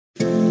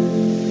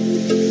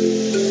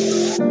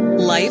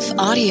Life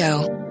Audio.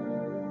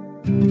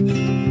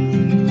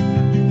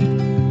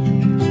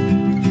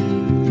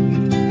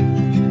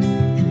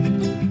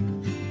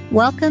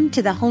 Welcome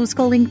to the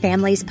Homeschooling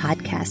Families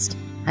Podcast.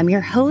 I'm your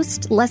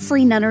host,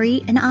 Leslie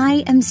Nunnery, and I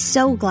am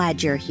so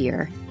glad you're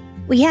here.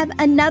 We have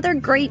another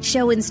great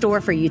show in store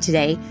for you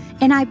today,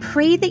 and I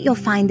pray that you'll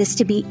find this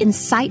to be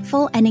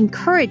insightful and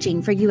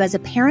encouraging for you as a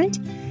parent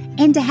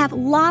and to have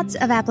lots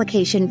of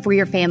application for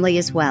your family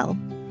as well.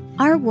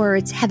 Our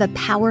words have a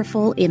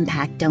powerful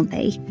impact, don't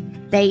they?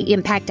 They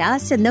impact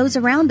us and those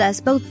around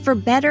us, both for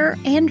better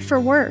and for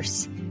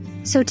worse.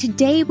 So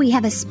today we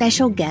have a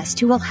special guest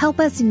who will help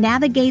us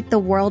navigate the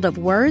world of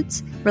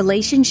words,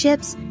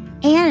 relationships,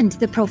 and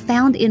the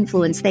profound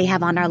influence they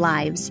have on our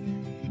lives.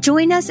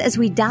 Join us as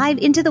we dive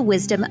into the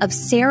wisdom of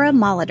Sarah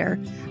Molitor,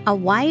 a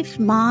wife,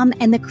 mom,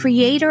 and the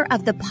creator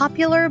of the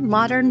popular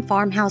Modern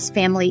Farmhouse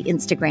Family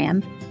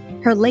Instagram.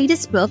 Her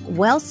latest book,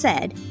 Well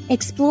Said,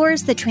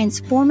 explores the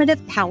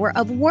transformative power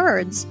of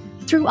words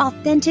through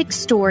authentic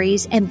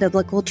stories and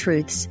biblical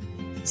truths.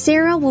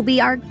 Sarah will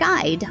be our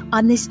guide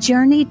on this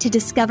journey to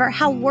discover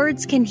how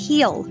words can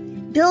heal,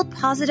 build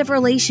positive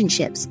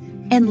relationships,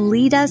 and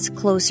lead us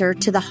closer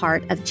to the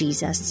heart of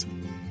Jesus.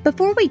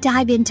 Before we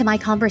dive into my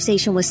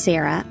conversation with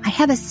Sarah, I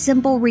have a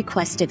simple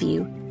request of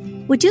you.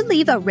 Would you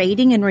leave a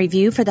rating and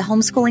review for the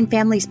Homeschooling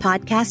Families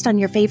Podcast on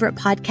your favorite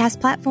podcast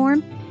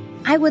platform?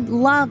 I would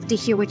love to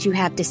hear what you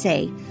have to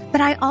say, but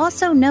I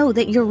also know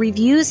that your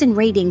reviews and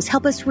ratings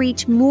help us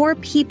reach more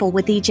people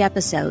with each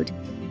episode.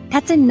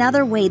 That's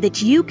another way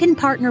that you can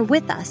partner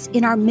with us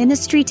in our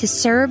ministry to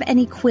serve and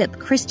equip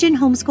Christian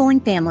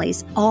homeschooling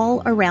families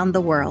all around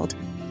the world.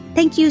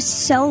 Thank you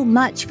so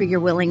much for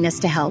your willingness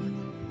to help.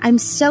 I'm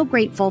so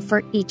grateful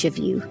for each of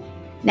you.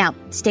 Now,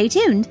 stay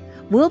tuned.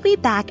 We'll be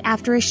back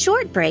after a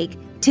short break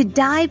to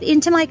dive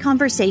into my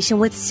conversation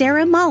with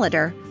Sarah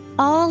Molitor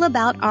all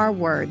about our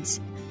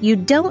words. You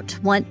don't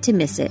want to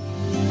miss it.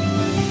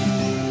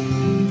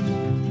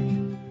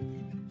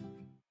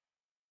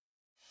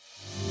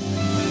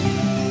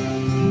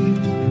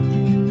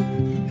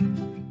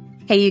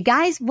 Hey, you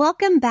guys,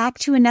 welcome back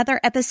to another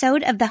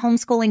episode of the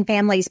Homeschooling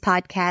Families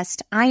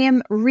Podcast. I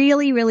am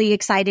really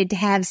excited to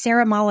have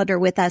Sarah Molitor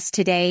with us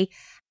today.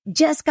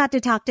 Just got to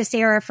talk to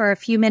Sarah for a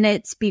few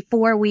minutes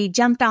before we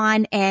jumped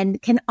on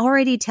and can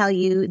already tell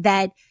you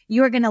that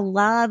you're going to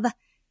love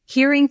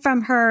hearing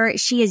from her.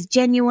 She is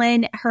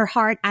genuine. Her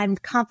heart, I'm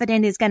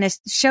confident, is going to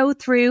show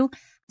through.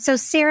 So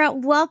Sarah,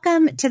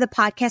 welcome to the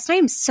podcast. I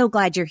am so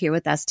glad you're here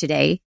with us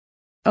today.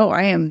 Oh,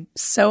 I am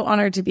so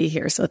honored to be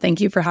here. So thank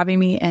you for having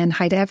me, and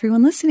hi to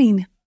everyone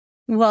listening.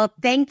 Well,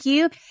 thank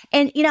you.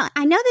 And,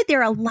 I know that there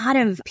are a lot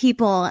of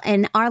people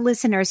and our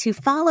listeners who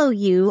follow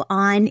you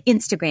on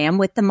Instagram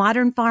with the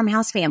Modern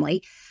Farmhouse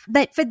Family.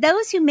 But for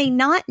those who may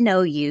not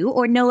know you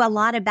or know a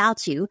lot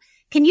about you,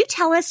 can you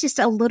tell us just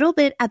a little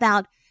bit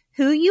about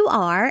who you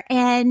are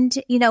and,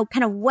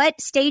 kind of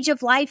what stage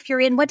of life you're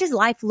in? What does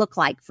life look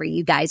like for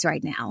you guys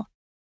right now?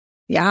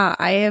 Yeah,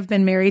 I have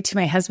been married to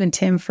my husband,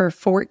 Tim, for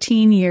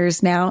 14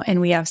 years now,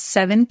 and we have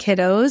 7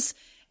 kiddos,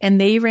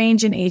 and they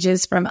range in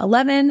ages from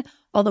 11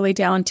 all the way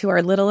down to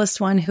our littlest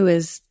one, who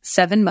is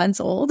 7 months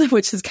old,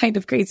 which is kind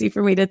of crazy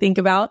for me to think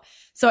about.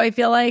 So I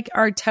feel like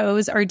our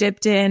toes are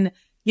dipped in,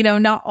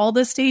 not all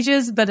the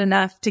stages, but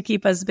enough to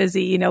keep us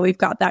busy. We've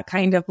got that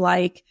kind of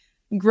like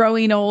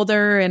growing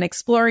older and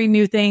exploring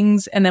new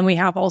things. And then we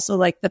have also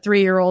like the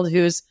 3-year-old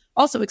who's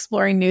also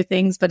exploring new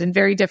things, but in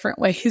very different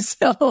ways.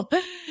 So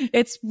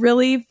it's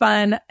really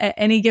fun at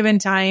any given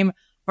time.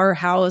 Our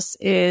house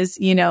is,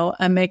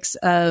 a mix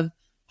of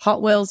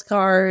Hot Wheels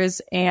cars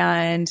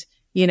and,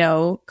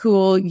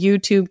 cool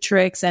YouTube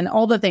tricks and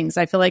all the things.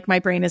 I feel like my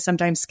brain is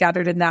sometimes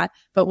scattered in that.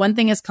 But one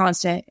thing is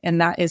constant, and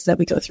that is that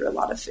we go through a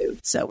lot of food.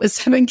 So with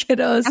 7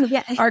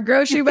 kiddos, our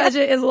grocery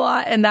budget is a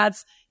lot. And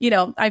that's,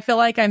 I feel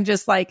like I'm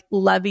just like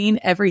loving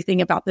everything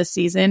about this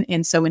season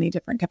in so many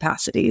different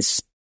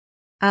capacities.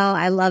 Oh,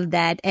 I love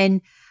that. And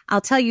I'll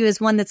tell you,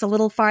 as one that's a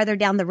little farther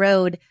down the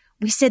road,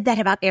 we said that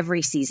about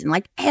every season.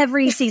 Like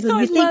every season,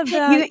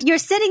 you're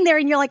sitting there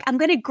and you're like, I'm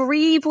going to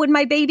grieve when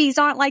my babies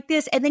aren't like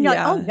this. And then you're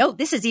like, oh no,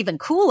 this is even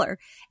cooler.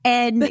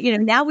 And,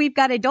 now we've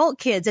got adult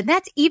kids and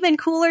that's even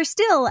cooler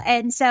still.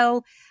 And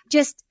so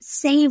just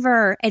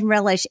savor and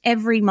relish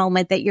every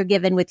moment that you're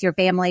given with your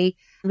family,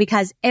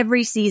 because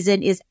every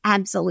season is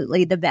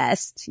absolutely the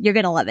best. You're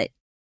going to love it.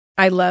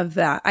 I love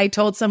that. I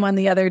told someone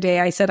the other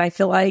day, I said, I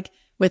feel like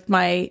with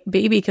my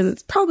baby, because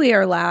it's probably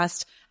our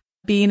last,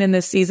 being in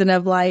this season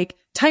of like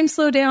time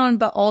slow down,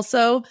 but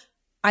also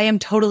I am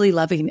totally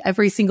loving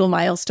every single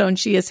milestone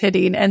she is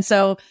hitting. And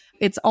so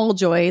it's all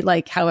joy,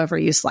 like however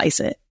you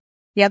slice it.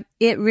 Yep,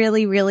 it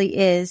really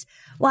is.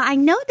 Well, I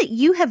know that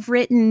you have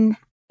written,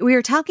 we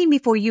were talking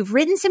before, you've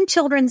written some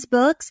children's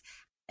books,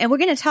 and we're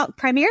going to talk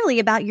primarily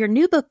about your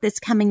new book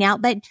that's coming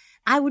out, but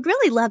I would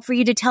really love for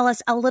you to tell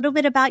us a little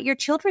bit about your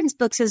children's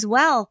books as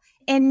well,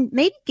 and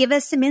maybe give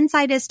us some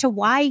insight as to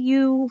why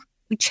you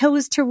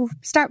chose to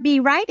start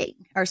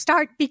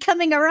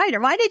becoming a writer.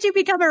 Why did you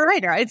become a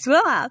writer?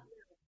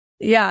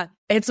 Yeah,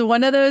 it's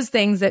one of those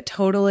things that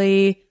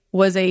totally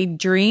was a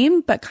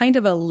dream, but kind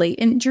of a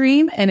latent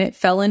dream, and it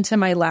fell into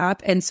my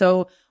lap. And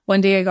so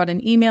one day I got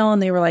an email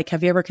and they were like,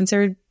 have you ever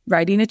considered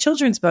writing a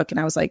children's book? And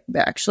I was like,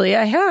 actually,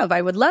 I have.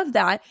 I would love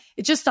that.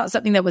 It's just not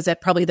something that was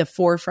at probably the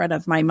forefront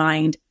of my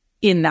mind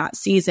in that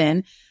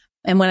season.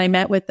 And when I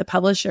met with the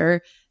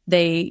publisher,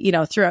 they,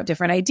 threw out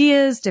different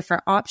ideas,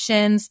 different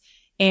options,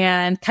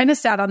 and kind of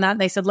sat on that.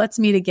 And they said, let's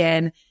meet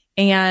again.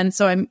 And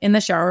so I'm in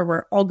the shower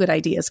where all good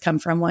ideas come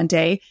from one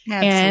day.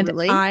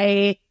 Absolutely. And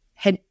I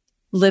had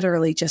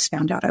literally just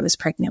found out I was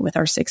pregnant with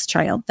our 6th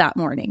child that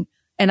morning.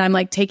 And I'm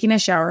like taking a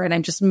shower and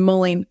I'm just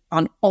mulling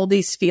on all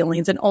these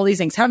feelings and all these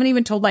things. Haven't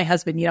even told my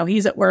husband,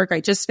 he's at work.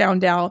 I just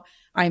found out.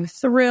 I'm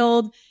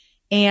thrilled.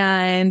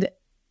 And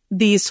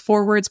these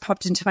 4 words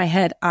popped into my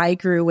head. I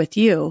grew with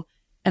you.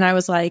 And I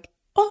was like,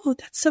 oh,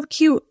 that's so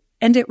cute.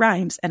 And it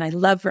rhymes. And I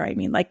love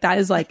rhyming. Like that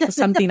is like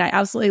something I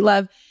absolutely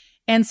love.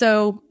 And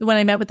so when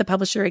I met with the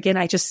publisher again,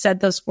 I just said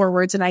those 4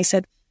 words and I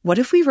said, what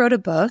if we wrote a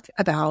book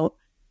about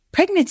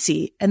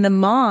pregnancy and the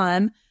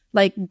mom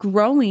like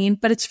growing,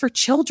 but it's for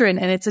children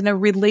and it's in a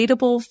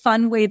relatable,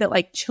 fun way that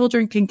like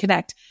children can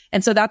connect.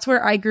 And so that's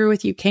where I Grew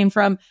With You came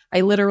from.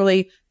 I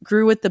literally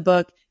grew with the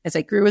book as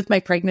I grew with my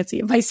pregnancy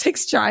of my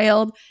 6th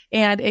child.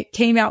 And it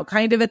came out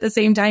kind of at the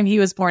same time he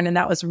was born. And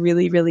that was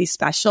really, really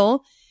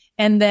special.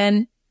 And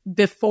then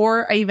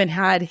before I even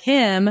had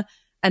him,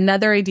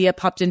 another idea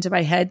popped into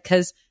my head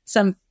because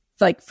some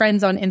like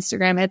friends on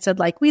Instagram had said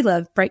like, we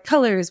love bright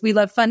colors. We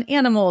love fun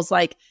animals.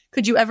 Like,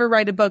 could you ever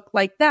write a book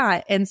like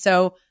that? And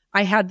so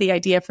I had the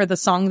idea for the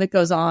song that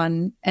goes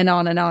on and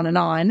on and on and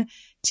on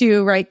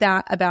to write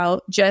that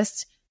about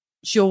just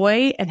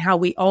joy and how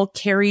we all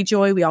carry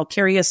joy. We all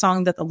carry a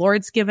song that the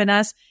Lord's given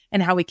us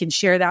and how we can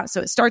share that.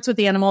 So it starts with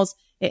the animals.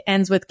 It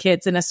ends with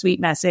kids and a sweet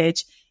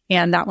message.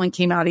 And that one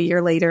came out a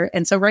year later.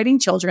 And so writing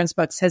children's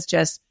books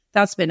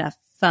that's been a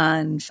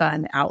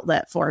fun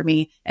outlet for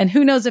me. And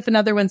who knows if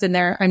another one's in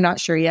there? I'm not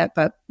sure yet,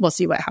 but we'll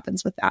see what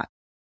happens with that.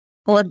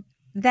 Well,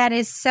 that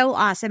is so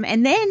awesome.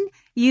 And then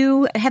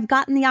you have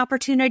gotten the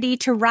opportunity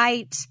to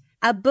write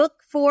a book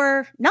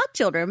for not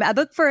children, a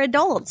book for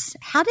adults.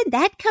 How did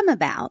that come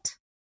about?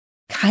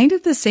 Kind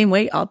of the same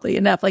way, oddly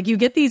enough. Like you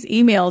get these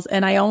emails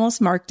and I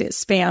almost marked it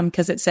spam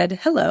because it said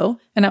hello.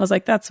 And I was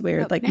like, that's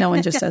weird. Like no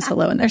one just says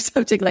hello in their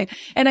subject line.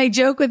 And I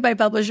joke with my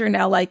publisher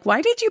now, like,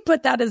 why did you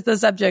put that as the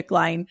subject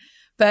line?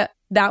 But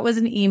that was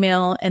an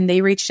email and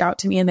they reached out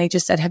to me and they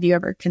just said, have you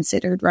ever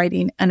considered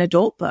writing an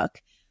adult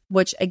book?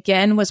 Which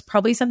again was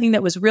probably something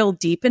that was real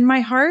deep in my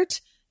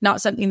heart,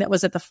 not something that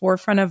was at the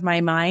forefront of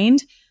my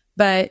mind,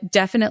 but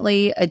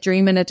definitely a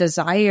dream and a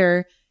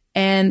desire.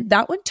 And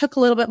that one took a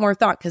little bit more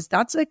thought because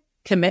that's a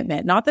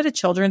commitment. Not that a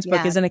children's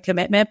book isn't a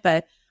commitment,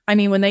 but I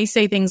mean, when they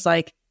say things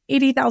like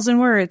 80,000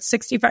 words,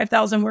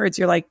 65,000 words,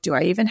 you're like, do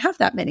I even have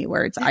that many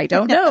words? I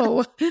don't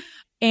know.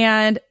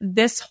 And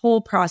this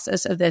whole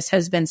process of this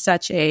has been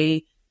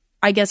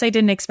I guess I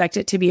didn't expect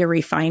it to be a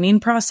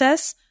refining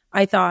process.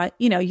 I thought,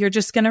 you're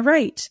just going to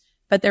write.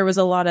 But there was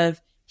a lot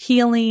of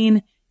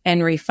healing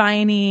and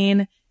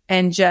refining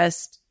and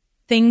just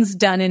things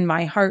done in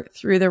my heart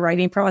through the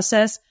writing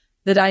process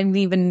that I didn't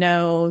even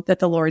know that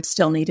the Lord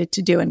still needed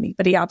to do in me,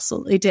 but he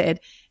absolutely did.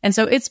 And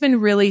so it's been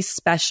really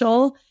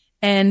special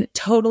and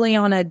totally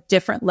on a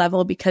different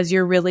level because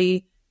you're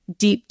really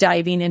deep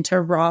diving into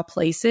raw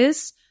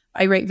places.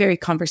 I write very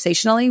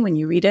conversationally. When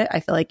you read it, I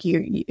feel like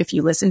if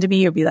you listen to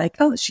me, you'll be like,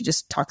 oh, she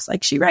just talks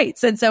like she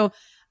writes. And so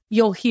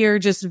you'll hear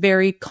just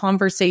very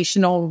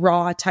conversational,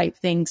 raw type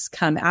things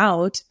come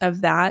out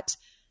of that.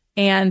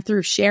 And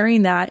through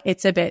sharing that,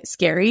 it's a bit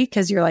scary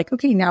because you're like,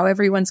 okay, now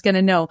everyone's going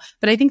to know.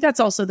 But I think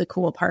that's also the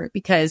cool part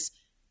because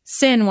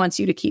sin wants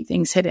you to keep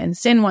things hidden.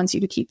 Sin wants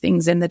you to keep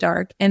things in the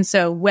dark. And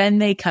so when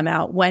they come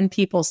out, when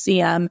people see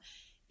them,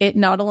 it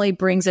not only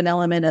brings an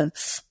element of,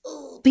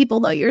 oh, people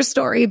know your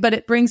story, but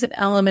it brings an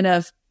element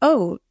of,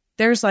 oh,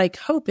 there's like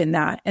hope in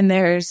that. And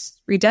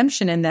there's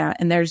redemption in that.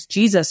 And there's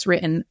Jesus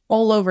written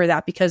all over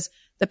that because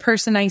the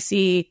person I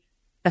see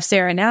of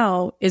Sarah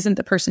now isn't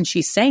the person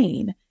she's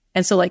saying.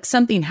 And so like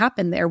something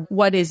happened there.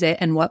 What is it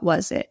and what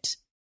was it?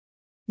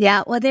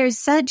 Yeah, well, there's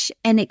such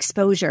an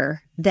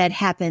exposure that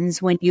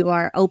happens when you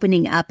are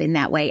opening up in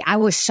that way. I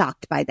was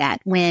shocked by that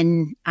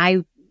when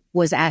I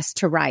was asked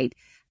to write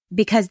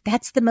because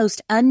that's the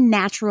most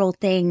unnatural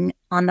thing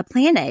on the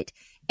planet.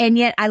 And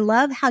yet I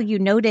love how you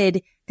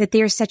noted that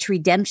there's such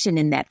redemption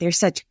in that. There's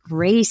such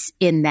grace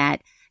in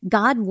that.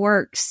 God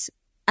works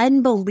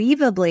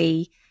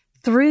unbelievably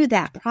through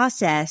that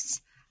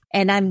process.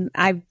 And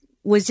I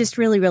was just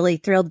really, really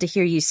thrilled to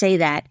hear you say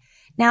that.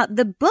 Now,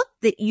 the book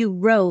that you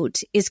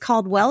wrote is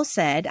called Well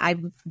Said.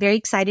 I'm very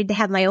excited to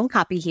have my own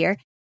copy here,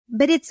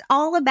 but it's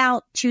all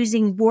about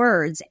choosing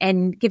words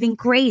and giving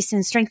grace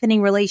and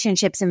strengthening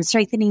relationships and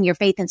strengthening your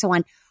faith and so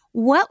on.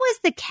 What was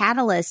the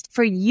catalyst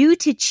for you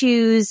to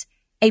choose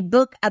a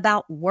book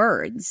about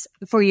words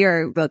for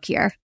your book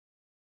here?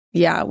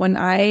 Yeah, when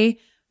I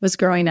was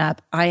growing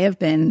up,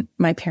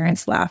 my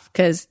parents laugh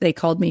because they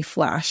called me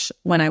Flash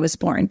when I was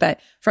born. But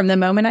from the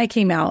moment I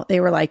came out,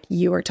 they were like,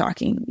 you were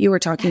talking, and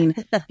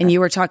you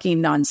were talking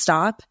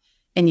nonstop.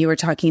 and you were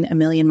talking a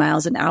million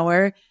miles an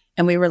hour.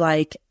 And we were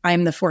like,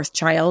 I'm the fourth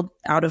child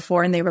out of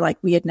four. And they were like,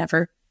 we had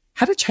never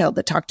had a child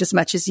that talked as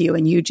much as you.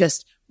 And you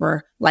just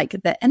were like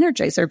the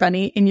Energizer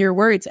Bunny in your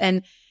words.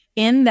 And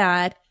in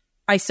that,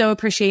 I so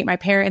appreciate my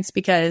parents,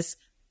 because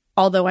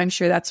although I'm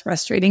sure that's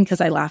frustrating,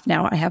 because I laugh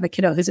now, I have a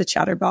kiddo who's a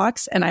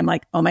chatterbox and I'm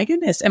like, oh my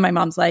goodness. And my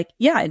mom's like,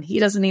 yeah, and he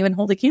doesn't even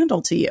hold a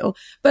candle to you.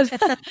 But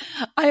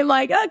I'm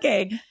like,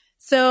 okay.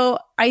 So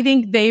I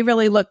think they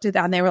really looked at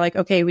that and they were like,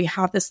 okay, we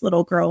have this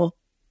little girl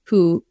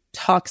who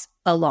talks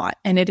a lot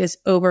and it is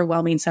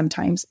overwhelming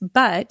sometimes,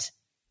 but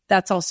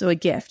that's also a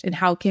gift. And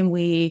how can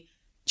we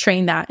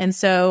train that? And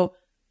so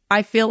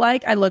I feel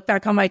like I look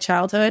back on my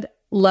childhood,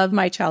 love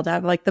my childhood, I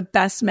have like the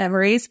best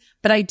memories,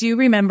 but I do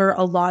remember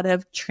a lot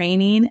of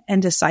training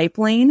and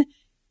discipling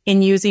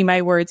in using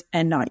my words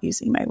and not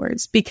using my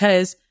words,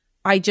 because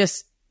I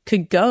just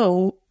could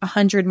go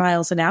 100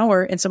 miles an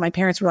hour. And so my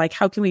parents were like,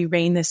 how can we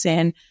rein this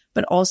in?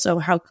 But also,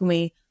 how can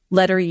we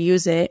let her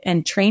use it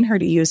and train her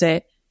to use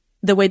it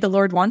the way the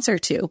Lord wants her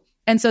to?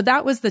 And so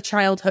that was the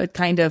childhood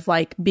kind of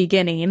like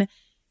beginning.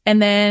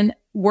 And then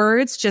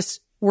words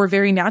just were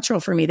very natural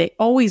for me. They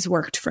always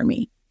worked for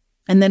me.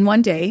 And then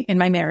one day in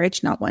my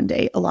marriage, not one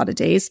day, a lot of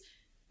days,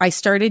 I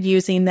started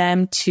using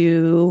them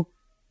to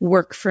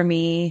work for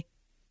me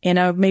in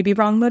a maybe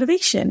wrong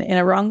motivation, in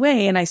a wrong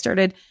way. And I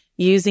started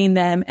using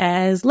them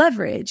as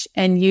leverage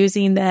and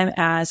using them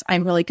as,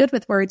 I'm really good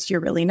with words, you're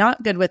really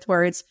not good with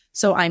words,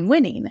 so I'm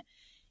winning.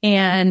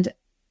 And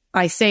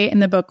I say it in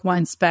the book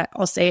once, but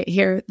I'll say it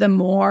here. The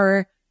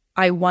more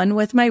I won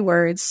with my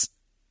words,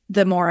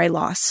 the more I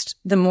lost.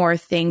 The more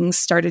things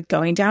started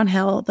going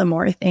downhill, the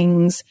more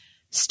things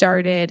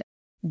started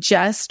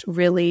just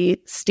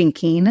really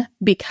stinking,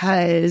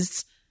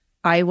 because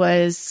I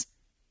was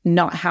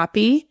not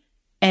happy.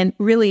 And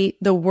really,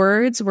 the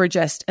words were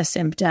just a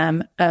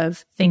symptom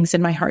of things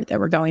in my heart that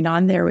were going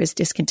on. There was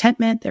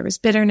discontentment, there was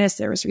bitterness,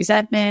 there was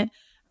resentment,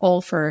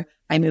 all for,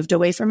 I moved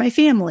away from my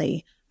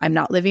family. I'm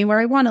not living where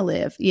I want to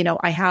live. You know,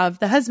 I have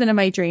the husband of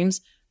my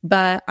dreams,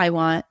 but I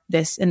want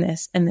this and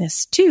this and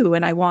this too.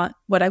 And I want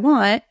what I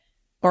want,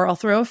 or I'll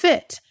throw a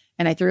fit.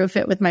 And I threw a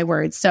fit with my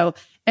words. So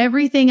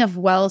everything of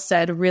Well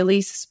Said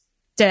really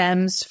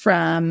stems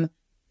from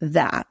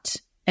that.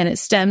 And it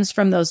stems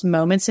from those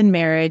moments in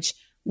marriage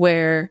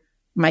where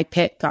my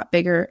pit got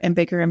bigger and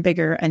bigger and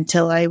bigger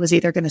until I was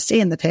either going to stay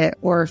in the pit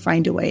or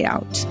find a way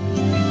out.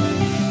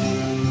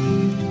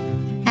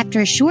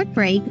 After a short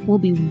break, we'll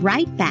be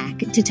right back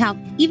to talk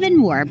even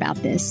more about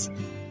this.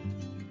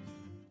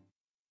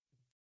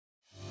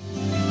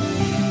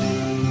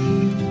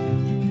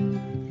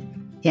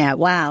 Yeah,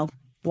 wow.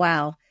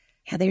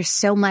 Yeah, there's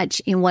so in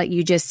in what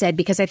you just said,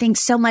 because I think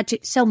so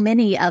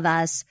many of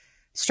us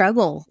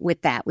struggle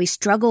with that. We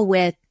struggle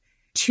with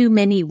too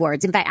many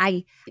words. In fact,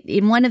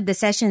 in one of the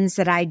sessions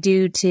that I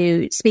do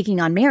to speaking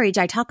on marriage,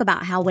 I talk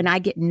about how when I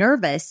get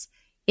nervous,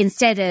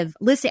 instead of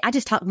listening, I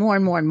just talk more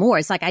and more and more.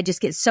 It's like I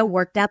just get so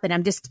worked up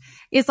and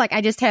it's like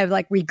I just have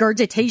like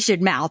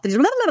regurgitation mouth, you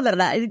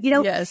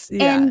know? Yes.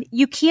 Yeah. And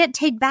you can't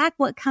take back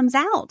what comes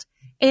out.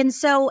 And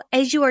so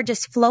as you are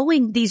just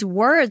flowing these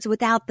words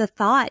without the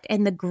thought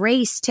and the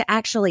grace to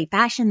actually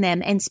fashion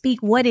them and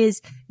speak what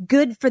is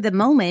good for the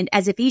moment,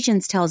 as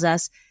Ephesians tells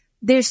us,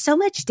 there's so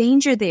much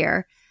danger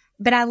there.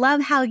 But I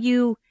love how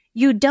you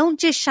don't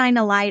just shine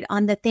a light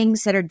on the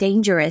things that are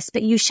dangerous,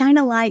 but you shine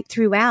a light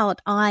throughout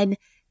on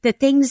the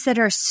things that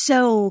are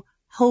so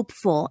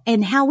hopeful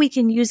and how we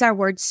can use our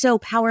words so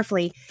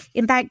powerfully.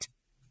 In fact,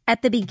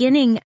 at the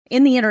beginning,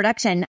 in the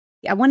introduction,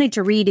 I wanted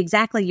to read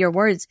exactly your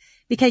words,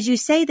 because you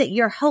say that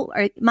your hope,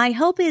 or my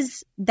hope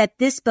is that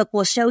this book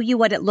will show you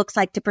what it looks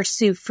like to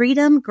pursue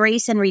freedom,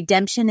 grace, and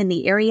redemption in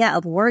the area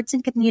of words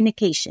and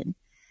communication.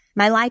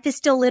 My life is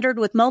still littered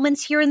with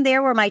moments here and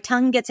there where my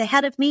tongue gets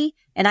ahead of me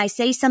and I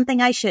say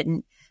something I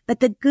shouldn't. But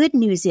the good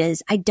news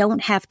is I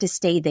don't have to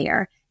stay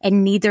there,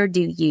 and neither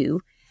do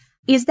you.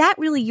 Is that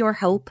really your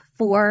hope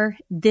for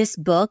this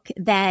book,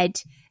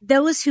 that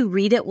those who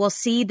read it will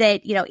see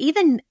that, you know,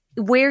 even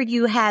where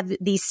you have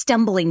these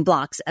stumbling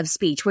blocks of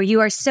speech, where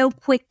you are so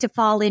quick to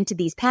fall into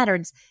these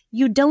patterns,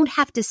 you don't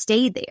have to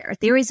stay there.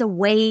 There is a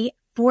way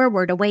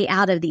forward, a way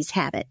out of these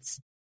habits.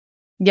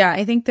 Yeah,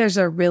 I think there's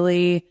a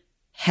really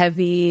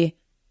heavy,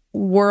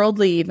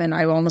 worldly, even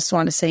I almost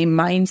want to say,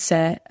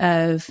 mindset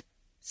of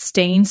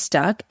staying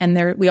stuck.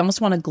 And we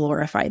almost want to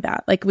glorify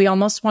that. Like we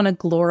almost want to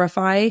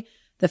glorify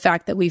the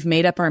fact that we've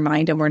made up our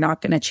mind and we're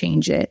not going to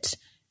change it.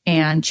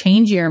 And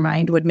changing your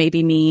mind would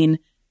maybe mean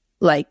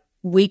like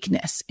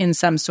weakness in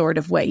some sort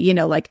of way, you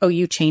know, like, oh,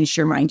 you changed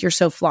your mind, you're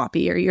so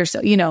floppy, or you're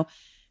so, you know.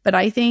 But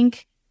I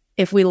think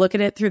if we look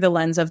at it through the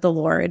lens of the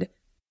Lord,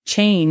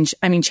 change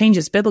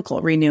is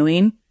biblical.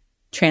 Renewing,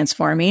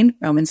 transforming,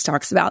 Romans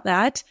talks about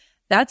that.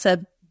 That's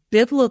a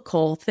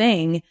biblical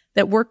thing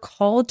that we're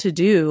called to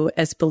do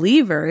as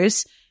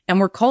believers,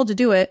 and we're called to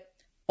do it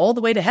all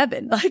the way to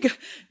heaven. Like,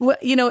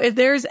 you know, if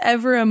there's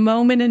ever a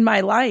moment in my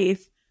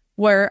life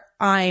where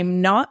I'm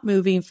not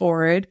moving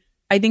forward,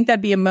 I think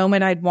that'd be a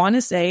moment I'd want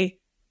to say,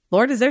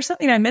 Lord, is there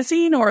something I'm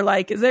missing? Or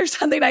like, is there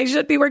something I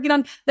should be working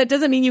on? That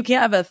doesn't mean you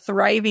can't have a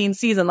thriving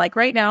season. Like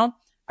right now,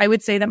 I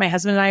would say that my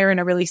husband and I are in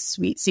a really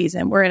sweet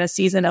season. We're in a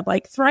season of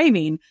like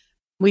thriving.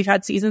 We've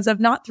had seasons of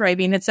not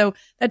thriving. And so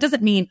that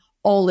doesn't mean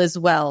all is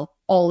well,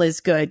 all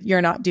is good.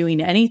 You're not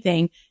doing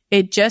anything.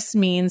 It just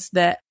means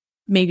that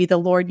maybe the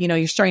Lord,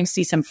 you're starting to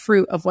see some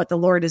fruit of what the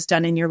Lord has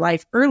done in your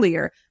life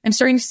earlier. I'm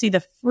starting to see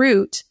the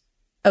fruit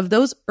of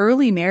those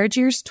early marriage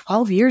years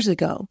 12 years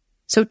ago.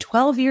 So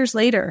 12 years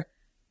later,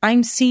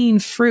 I'm seeing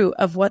fruit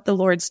of what the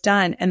Lord's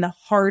done and the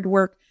hard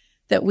work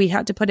that we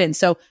had to put in.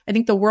 So I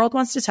think the world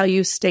wants to tell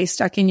you, stay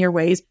stuck in your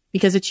ways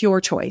because it's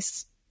your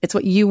choice. It's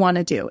what you want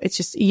to do. It's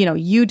just,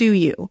 you do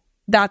you.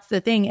 That's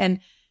the thing. And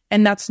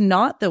that's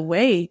not the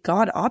way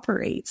God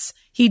operates.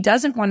 He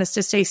doesn't want us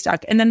to stay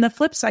stuck. And then the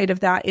flip side of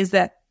that is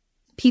that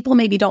people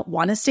maybe don't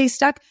want to stay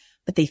stuck,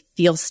 but they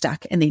feel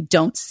stuck and they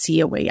don't see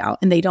a way out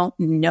and they don't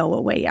know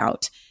a way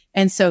out.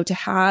 And so to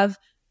have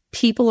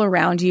people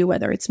around you,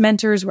 whether it's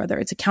mentors, whether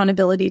it's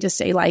accountability to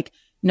say like,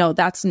 no,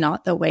 that's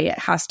not the way it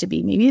has to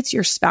be. Maybe it's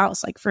your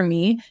spouse. Like for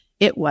me,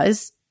 it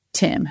was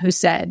Tim who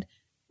said,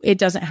 it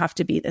doesn't have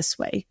to be this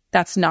way.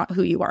 That's not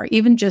who you are.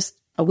 Even just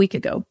a week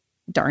ago,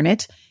 darn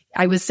it,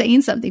 I was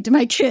saying something to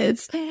my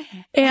kids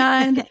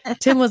and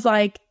Tim was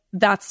like,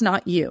 that's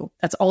not you.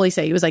 That's all he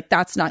said. He was like,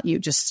 that's not you.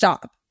 Just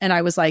stop. And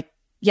I was like,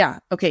 yeah,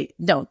 okay,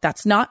 no,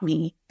 that's not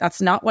me.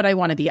 That's not what I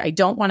want to be. I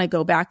don't want to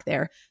go back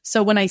there.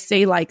 So when I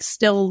say like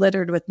still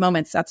littered with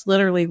moments, that's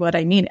literally what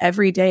I mean.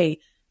 Every day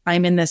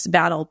I'm in this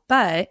battle,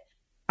 but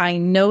I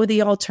know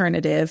the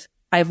alternative.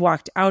 I've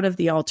walked out of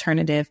the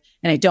alternative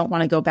and I don't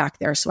want to go back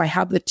there. So I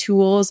have the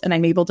tools and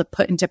I'm able to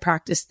put into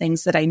practice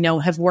things that I know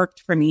have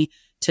worked for me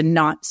to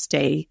not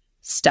stay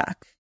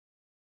stuck.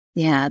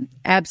 Yeah,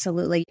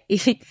 absolutely.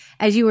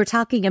 As you were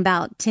talking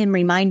about Tim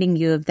reminding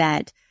you of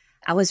that,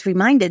 I was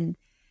reminded,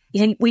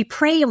 we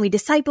pray and we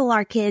disciple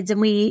our kids and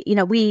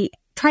we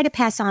try to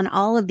pass on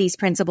all of these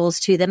principles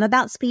to them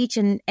about speech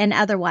and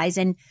otherwise.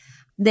 And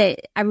I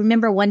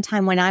remember one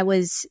time when I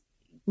was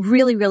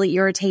really, really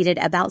irritated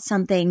about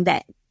something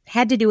that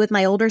had to do with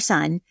my older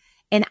son.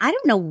 And I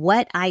don't know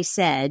what I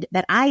said,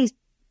 but I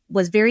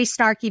was very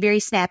snarky, very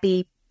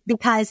snappy,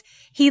 because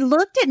he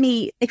looked at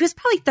me, he was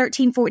probably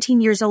 13,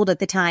 14 years old at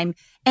the time,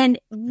 and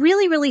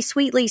really, really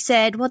sweetly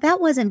said, well,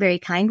 that wasn't very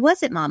kind,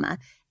 was it, Mama?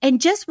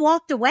 And just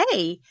walked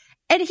away.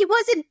 And he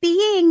wasn't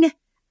being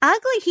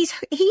ugly.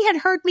 He had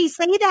heard me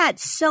say that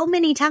so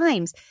many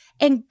times.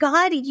 And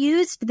God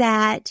used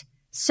that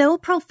so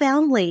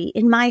profoundly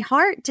in my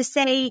heart to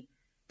say,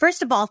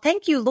 first of all,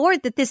 thank you,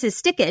 Lord, that this is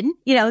sticking.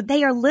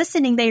 They are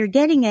listening, they are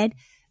getting it,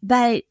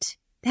 but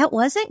that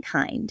wasn't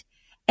kind.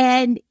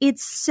 And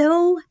it's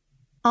so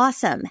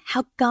awesome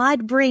how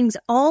God brings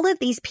all of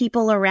these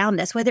people around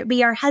us, whether it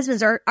be our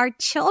husbands or our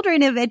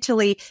children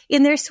eventually,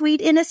 in their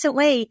sweet, innocent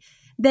way,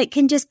 that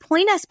can just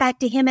point us back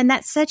to Him. And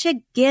that's such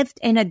a gift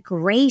and a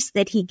grace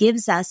that He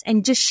gives us,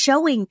 and just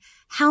showing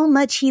how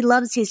much He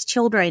loves His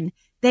children,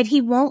 that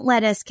He won't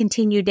let us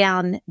continue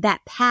down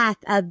that path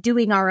of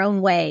doing our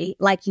own way,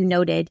 like you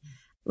noted.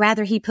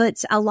 Rather, He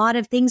puts a lot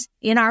of things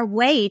in our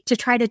way to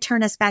try to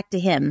turn us back to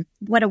Him.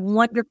 What a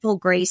wonderful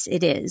grace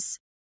it is.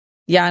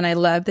 Yeah. And I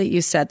love that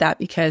you said that,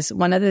 because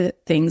one of the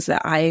things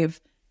that I've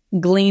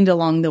gleaned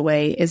along the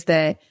way is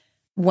that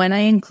when I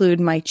include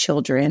my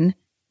children,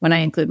 when I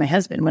include my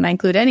husband, when I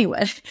include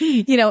anyone,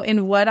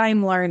 in what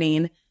I'm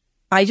learning,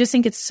 I just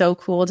think it's so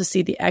cool to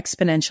see the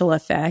exponential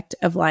effect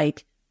of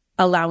like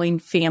allowing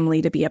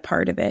family to be a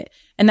part of it.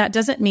 And that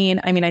doesn't mean,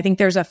 I think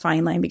there's a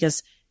fine line,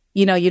 because,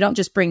 you don't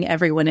just bring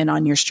everyone in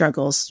on your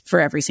struggles for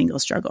every single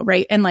struggle,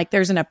 right? And like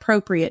there's an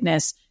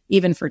appropriateness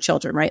even for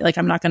children, right? Like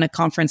I'm not going to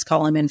conference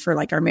call them in for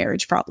like our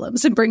marriage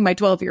problems and bring my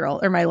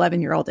 12-year-old or my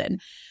 11-year-old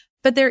in.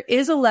 But there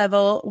is a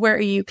level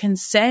where you can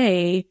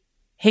say,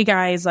 hey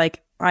guys,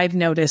 like I've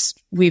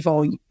noticed we've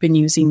all been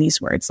using these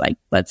words, like,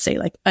 let's say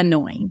like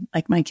annoying,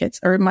 like my kids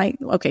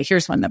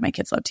here's one that my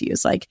kids love to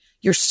use. Like,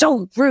 you're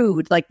so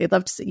rude. Like they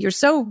love to say, you're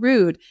so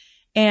rude.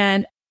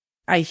 And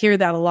I hear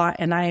that a lot.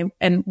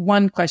 And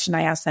one question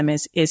I ask them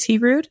is he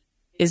rude?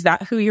 Is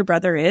that who your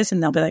brother is?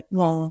 And they'll be like,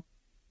 well,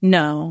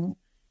 no.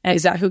 And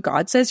is that who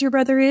God says your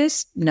brother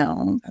is?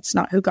 No, that's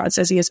not who God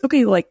says he is.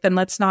 Okay, like then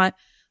let's not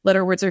let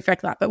our words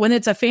reflect that. But when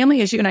it's a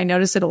family issue, and I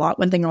notice it a lot,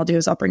 one thing I'll do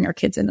is I'll bring our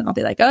kids in and I'll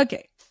be like,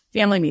 okay,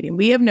 family meeting.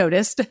 We have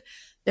noticed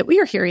that we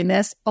are hearing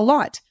this a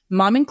lot.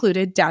 Mom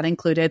included, dad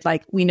included.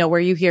 Like we know where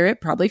you hear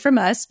it, probably from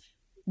us.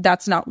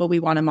 That's not what we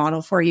want to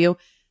model for you.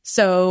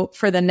 So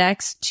for the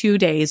next 2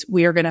 days,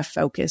 we are going to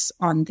focus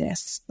on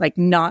this, like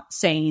not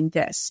saying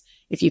this.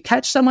 If you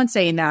catch someone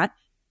saying that,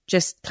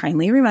 just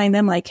kindly remind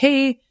them like,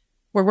 hey,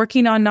 we're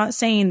working on not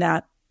saying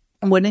that.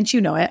 And wouldn't you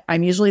know it,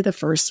 I'm usually the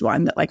first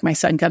one that like my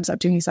son comes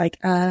up to me. He's like,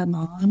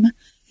 Mom,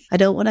 I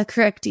don't want to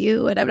correct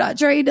you. And I'm not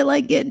trying to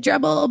like get in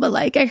trouble, but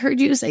like, I heard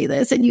you say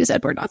this and you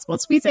said we're not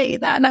supposed to be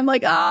saying that. And I'm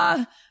like,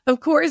 of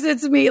course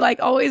it's me,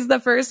 like always the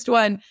first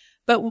one.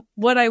 But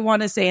what I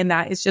want to say in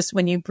that is just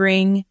when you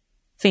bring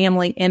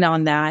family in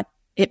on that,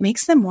 it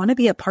makes them want to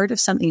be a part of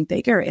something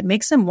bigger. It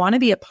makes them want to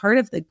be a part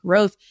of the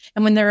growth.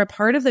 And when they're a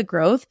part of the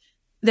growth,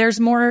 there's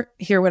more,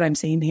 hear what I'm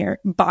saying here,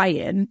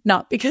 buy-in,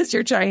 not because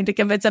you're trying to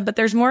convince them, but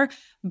there's more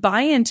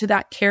buy-in to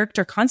that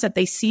character concept.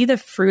 They see the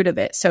fruit of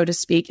it, so to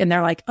speak, and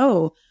they're like,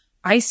 oh,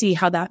 I see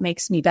how that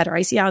makes me better.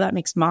 I see how that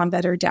makes mom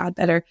better, dad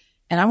better.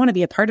 And I want to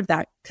be a part of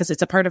that because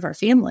it's a part of our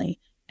family.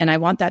 And I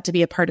want that to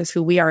be a part of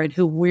who we are and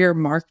who we're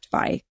marked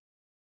by.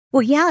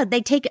 Well, yeah,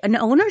 they take an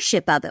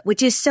ownership of it,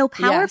 which is so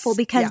powerful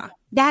because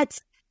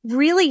that's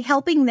really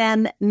helping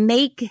them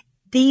make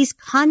these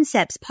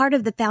concepts part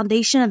of the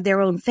foundation of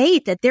their own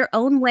faith, that their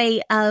own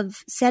way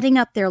of setting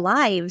up their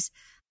lives.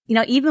 You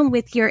know, even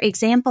with your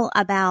example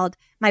about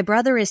my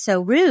brother is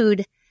so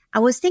rude, I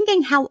was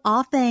thinking how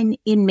often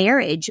in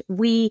marriage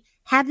we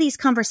have these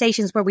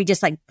conversations where we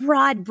just like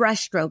broad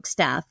brushstroke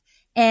stuff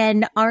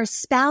and our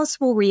spouse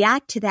will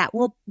react to that.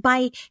 Well,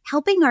 by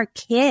helping our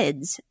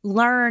kids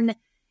learn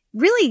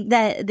really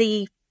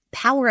the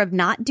power of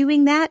not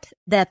doing that,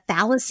 the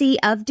fallacy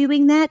of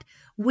doing that,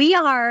 we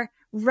are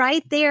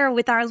right there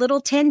with our little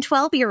 10,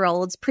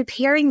 12-year-olds,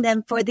 preparing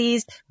them for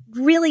these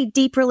really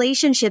deep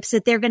relationships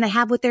that they're going to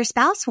have with their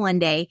spouse one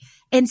day.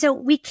 And so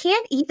we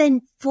can't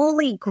even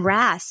fully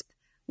grasp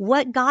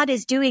what God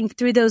is doing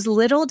through those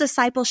little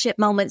discipleship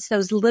moments,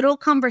 those little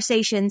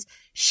conversations,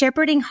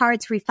 shepherding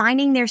hearts,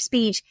 refining their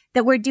speech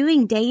that we're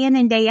doing day in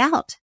and day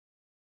out.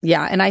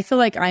 Yeah. And I feel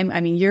like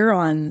you're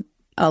on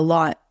a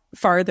lot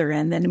farther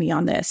in than me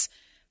on this,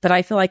 but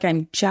I feel like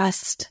I'm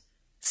just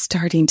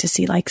starting to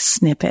see like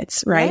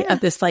snippets, right?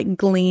 Of this like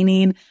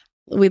gleaning.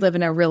 We live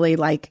in a really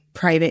like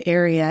private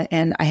area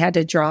and I had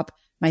to drop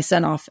my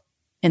son off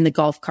in the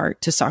golf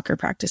cart to soccer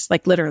practice,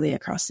 like literally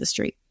across the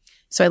street.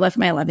 So I left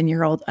my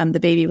 11-year-old, the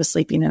baby was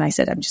sleeping and I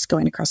said, I'm just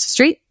going across the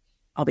street.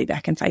 I'll be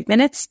back in 5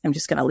 minutes. I'm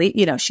just going to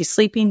leave, she's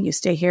sleeping. You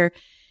stay here.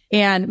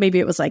 And maybe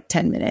it was like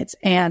 10 minutes.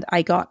 And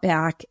I got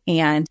back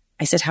and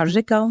I said, how did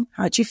it go?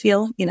 How did you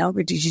feel?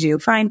 Did you do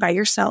fine by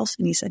yourself?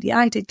 And he said, yeah,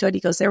 I did good.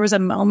 He goes, there was a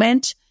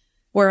moment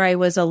where I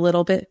was a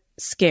little bit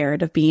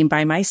scared of being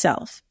by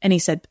myself. And he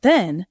said, but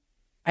then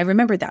I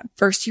remembered that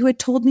first you had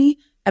told me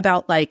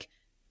about like,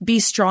 be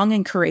strong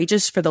and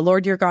courageous for the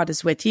Lord your God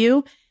is with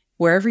you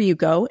wherever you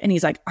go. And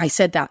he's like, I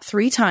said that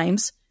 3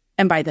 times.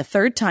 And by the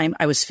 3rd time,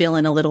 I was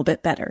feeling a little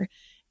bit better.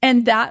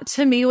 And that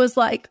to me was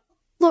like,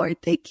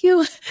 Lord, thank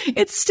you.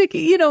 It's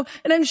sticky, and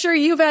I'm sure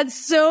you've had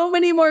so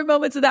many more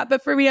moments of that.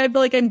 But for me, I feel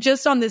like I'm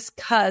just on this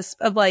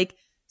cusp of like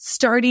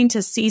starting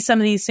to see some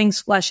of these things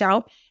flesh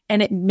out.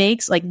 And it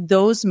makes like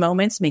those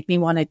moments make me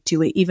want to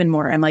do it even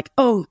more. I'm like,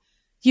 oh,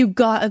 you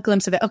got a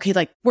glimpse of it. Okay,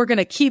 like we're going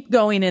to keep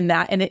going in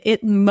that. And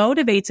it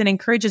motivates and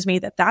encourages me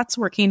that that's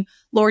working.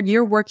 Lord,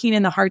 you're working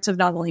in the hearts of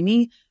not only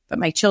me, but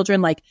my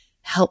children. Like,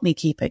 help me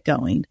keep it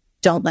going.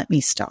 Don't let me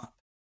stop.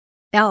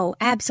 Oh,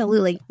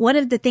 absolutely. One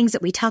of the things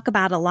that we talk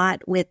about a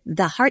lot with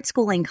the heart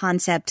schooling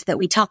concept that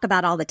we talk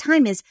about all the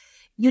time is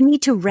you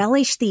need to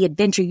relish the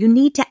adventure. You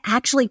need to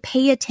actually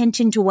pay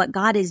attention to what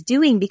God is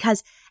doing,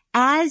 because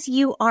as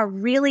you are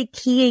really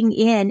keying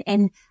in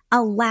and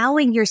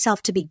allowing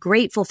yourself to be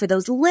grateful for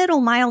those little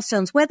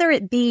milestones, whether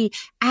it be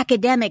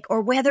academic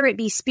or whether it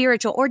be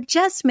spiritual or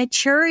just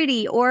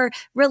maturity or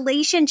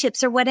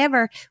relationships or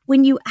whatever,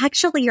 when you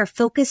actually are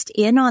focused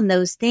in on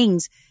those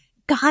things,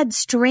 God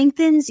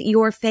strengthens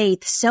your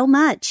faith so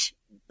much.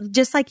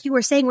 Just like you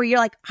were saying, where you're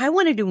like, I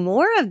want to do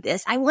more of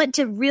this. I want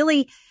to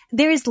really,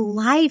 there's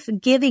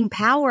life-giving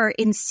power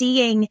in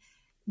seeing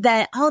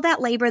that all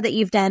that labor that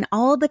you've done,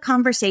 all the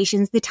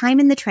conversations, the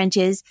time in the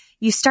trenches,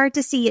 you start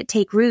to see it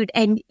take root,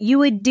 and you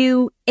would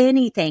do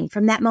anything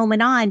from that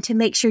moment on to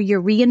make sure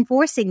you're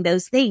reinforcing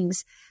those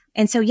things.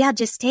 And so, yeah,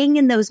 just staying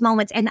in those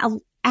moments and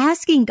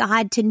asking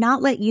God to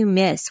not let you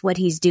miss what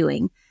he's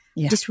doing.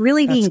 Yeah, just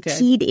really being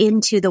keyed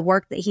into the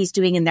work that he's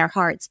doing in their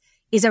hearts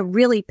is a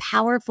really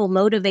powerful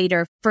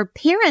motivator for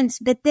parents.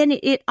 But then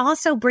it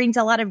also brings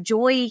a lot of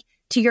joy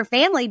to your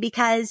family,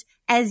 because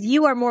as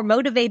you are more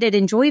motivated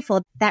and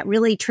joyful, that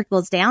really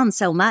trickles down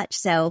so much.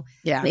 So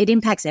yeah, it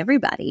impacts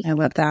everybody. I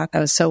love that. That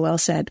was so well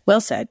said. Well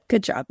said.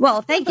 Good job.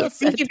 Well, thank you.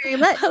 Thank you very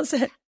much. Well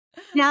said.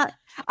 Now,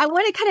 I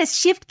want to kind of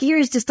shift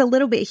gears just a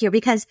little bit here,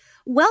 because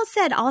Well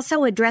Said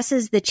also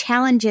addresses the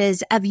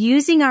challenges of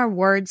using our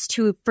words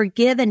to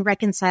forgive and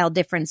reconcile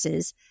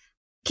differences.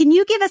 Can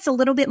you give us a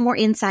little bit more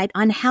insight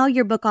on how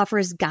your book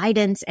offers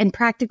guidance and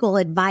practical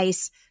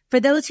advice for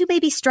those who may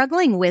be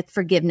struggling with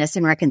forgiveness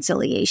and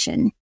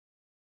reconciliation?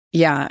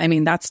 Yeah,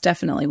 that's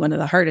definitely one of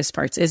the hardest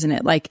parts, isn't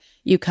it? Like,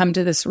 you come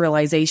to this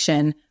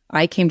realization,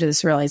 I came to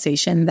this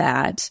realization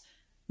that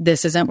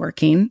this isn't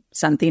working.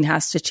 Something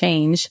has to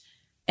change.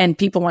 And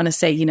people want to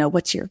say,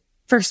 what's your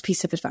first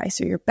piece of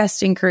advice or your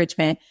best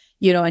encouragement?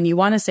 And you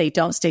want to say,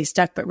 don't stay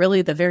stuck. But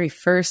really, the very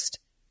first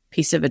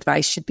piece of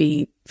advice should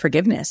be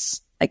forgiveness.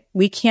 Like,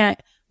 we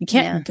can't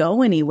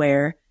go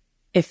anywhere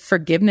if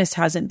forgiveness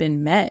hasn't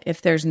been met,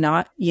 if there's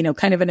not,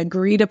 kind of an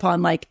agreed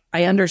upon, like,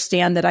 I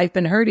understand that I've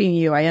been hurting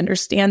you. I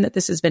understand that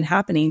this has been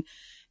happening.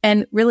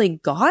 And really,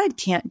 God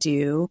can't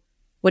do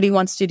what he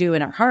wants to do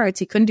in our hearts.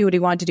 He couldn't do what he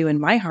wanted to do in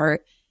my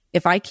heart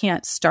if I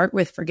can't start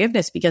with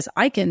forgiveness, because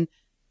I can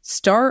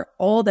start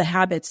all the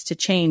habits to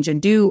change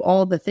and do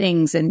all the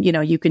things. And,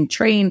 you can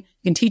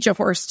teach a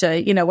horse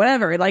to,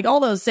 whatever, like all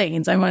those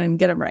sayings. I want to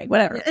get them right,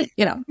 whatever,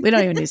 we don't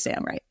even need to say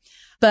them right.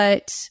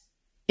 But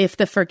if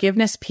the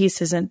forgiveness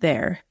piece isn't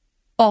there,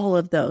 all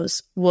of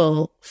those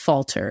will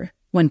falter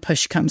when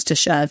push comes to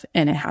shove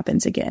and it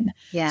happens again.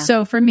 Yeah.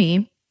 So for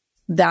me,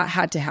 that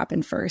had to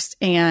happen first.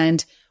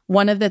 And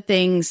one of the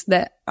things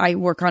that I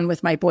work on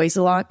with my boys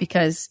a lot,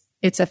 because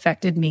it's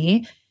affected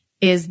me,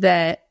 is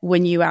that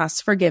when you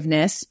ask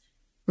forgiveness,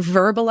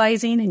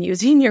 verbalizing and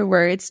using your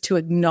words to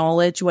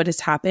acknowledge what has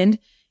happened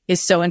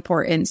is so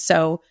important.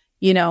 So,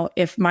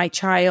 if my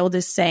child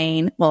is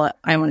saying, well,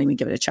 I won't even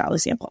give it a child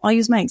example. I'll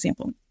use my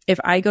example. If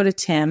I go to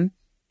Tim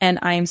and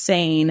I'm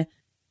saying,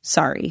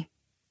 sorry,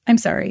 I'm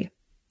sorry.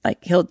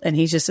 Like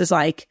he's just is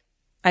like,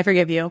 I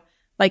forgive you.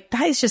 Like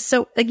that is just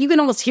so, like you can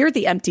almost hear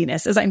the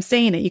emptiness as I'm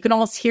saying it. You can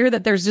almost hear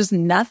that there's just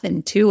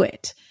nothing to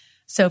it.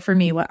 So for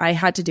me, what I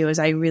had to do is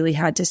I really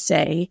had to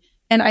say,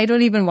 and I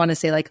don't even want to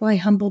say like, oh, I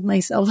humbled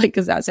myself, like,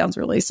 because that sounds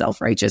really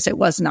self-righteous. It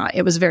was not.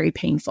 It was very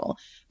painful.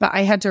 But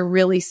I had to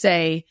really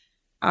say,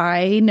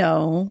 I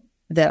know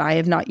that I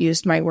have not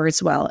used my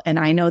words well. And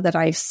I know that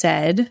I've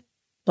said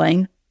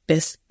blank,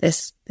 this,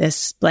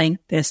 blank,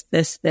 this.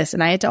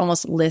 And I had to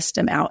almost list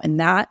them out. And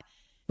that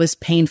was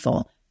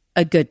painful,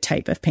 a good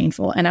type of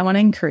painful. And I want to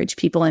encourage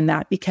people in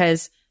that,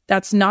 because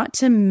that's not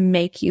to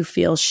make you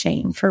feel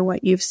shame for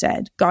what you've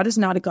said. God is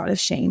not a God of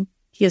shame.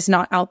 He is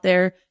not out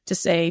there to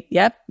say,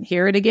 yep,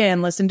 hear it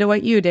again. Listen to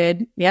what you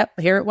did.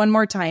 Yep, hear it one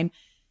more time.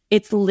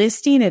 It's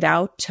listing it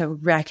out to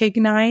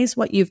recognize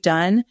what you've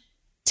done,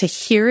 to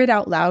hear it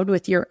out loud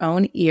with your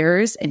own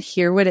ears and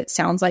hear what it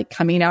sounds like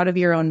coming out of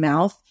your own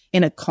mouth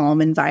in a calm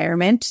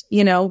environment,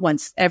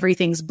 once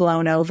everything's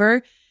blown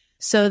over,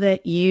 so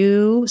that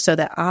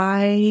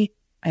I'm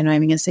not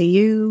even going to say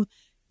you,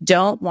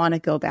 don't want to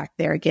go back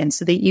there again,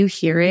 so that you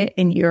hear it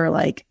and you're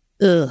like,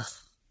 ugh,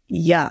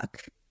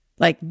 yuck.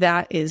 Like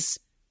that is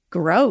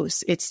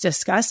gross. It's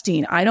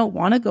disgusting. I don't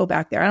want to go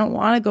back there. I don't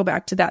want to go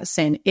back to that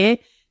sin.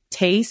 It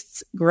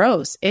tastes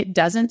gross. It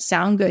doesn't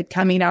sound good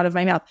coming out of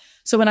my mouth.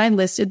 So when I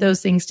listed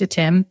those things to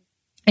Tim,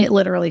 it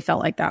literally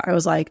felt like that. I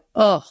was like,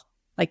 oh,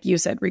 like you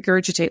said,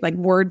 regurgitate, like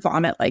word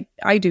vomit. Like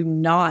I do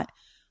not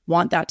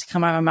want that to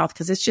come out of my mouth,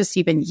 because it's just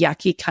even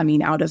yucky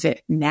coming out of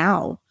it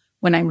now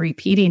when I'm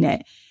repeating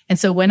it. And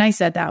so when I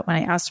said that, when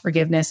I asked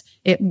forgiveness,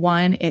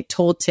 it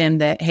told Tim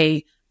that,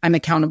 hey, I'm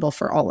accountable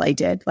for all I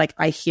did. Like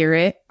I hear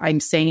it,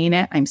 I'm saying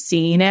it, I'm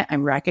seeing it,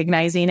 I'm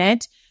recognizing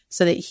it,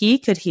 so that he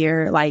could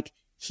hear like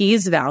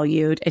he's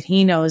valued and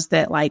he knows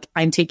that like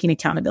I'm taking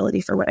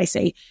accountability for what I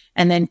say.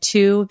 And then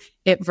 2,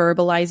 it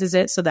verbalizes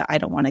it so that I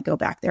don't want to go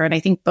back there. And I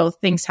think both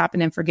things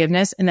happen in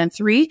forgiveness. And then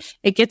 3,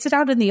 it gets it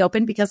out in the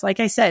open, because like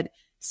I said,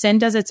 sin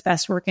does its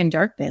best work in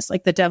darkness.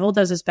 Like the devil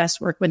does his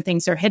best work when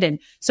things are hidden.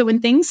 So when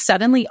things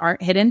suddenly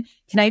aren't hidden,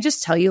 can I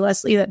just tell you,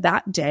 Leslie,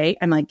 that day,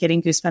 I'm like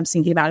getting goosebumps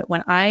thinking about it.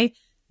 When I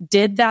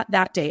did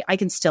that day, I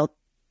can still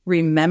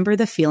remember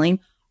the feeling.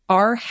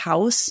 Our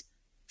house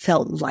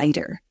felt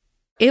lighter.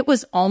 It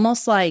was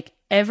almost like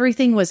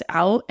everything was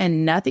out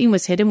and nothing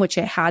was hidden, which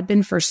it had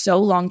been for so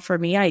long for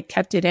me. I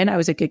kept it in. I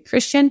was a good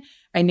Christian.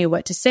 I knew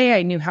what to say.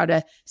 I knew how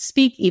to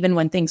speak. Even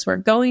when things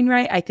weren't going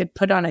right, I could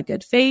put on a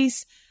good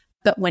face.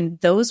 But when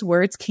those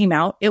words came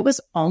out, it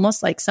was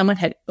almost like someone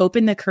had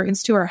opened the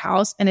curtains to our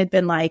house and had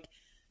been like,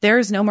 there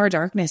is no more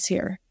darkness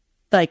here.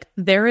 Like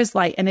there is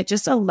light. And it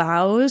just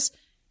allows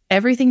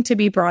everything to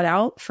be brought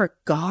out for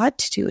God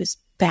to do his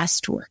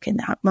best work in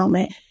that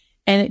moment.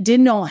 And it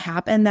didn't all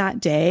happen that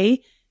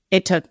day.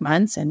 It took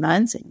months and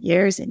months and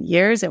years, and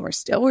we're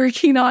still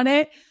working on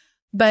it.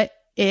 But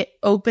it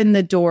opened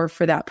the door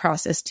for that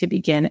process to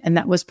begin. And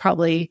that was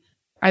probably,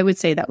 I would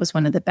say that was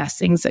one of the best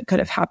things that could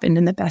have happened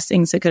and the best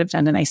things that could have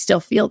done. And I still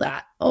feel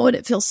that. Oh, and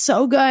it feels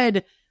so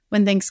good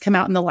when things come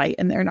out in the light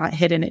and they're not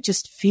hidden. It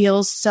just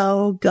feels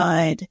so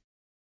good.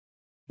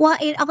 Well,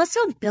 it also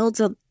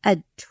builds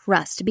a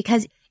trust,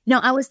 because,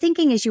 I was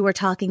thinking as you were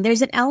talking,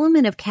 there's an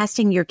element of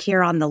casting your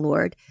care on the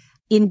Lord.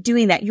 In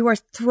doing that, you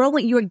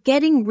are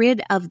getting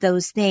rid of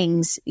those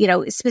things,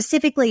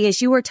 specifically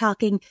as you were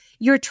talking,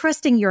 you're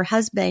trusting your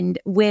husband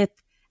with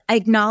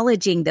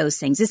acknowledging those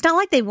things. It's not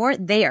like they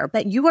weren't there,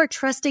 but you are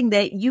trusting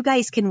that you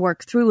guys can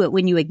work through it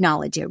when you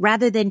acknowledge it,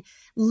 rather than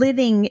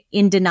living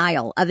in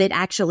denial of it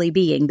actually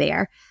being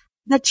there.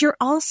 But you're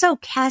also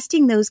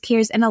casting those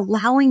cares and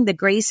allowing the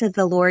grace of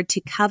the Lord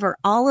to cover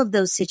all of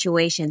those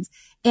situations.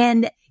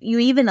 And you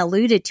even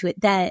alluded to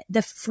it, that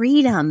the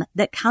freedom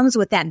that comes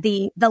with that,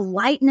 the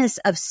lightness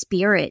of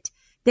spirit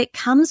that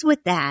comes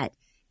with that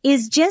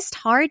is just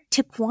hard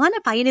to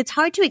quantify. And it's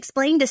hard to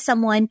explain to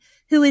someone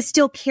who is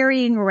still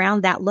carrying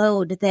around that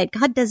load that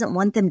God doesn't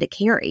want them to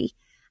carry.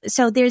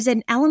 So there's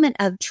an element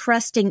of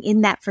trusting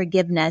in that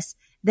forgiveness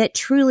that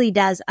truly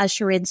does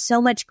usher in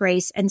so much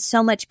grace and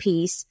so much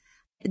peace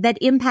that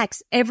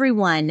impacts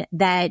everyone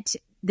that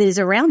is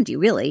around you,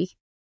 really.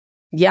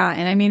 Yeah.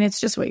 And I mean, it's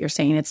just what you're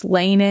saying. It's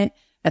laying it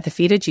at the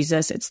feet of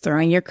Jesus. It's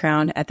throwing your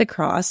crown at the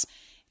cross.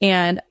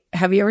 And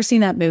have you ever seen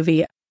that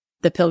movie,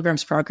 The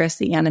Pilgrim's Progress,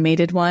 the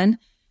animated one?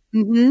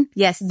 Mm-hmm.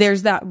 Yes.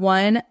 There's that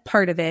one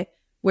part of it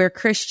where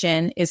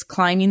Christian is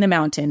climbing the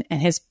mountain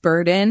and his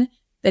burden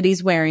that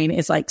he's wearing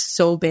is like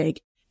so big.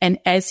 And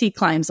as he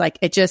climbs, like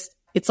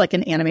it's like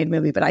an animated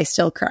movie, but I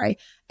still cry.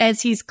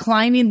 As he's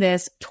climbing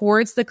this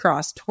towards the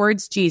cross,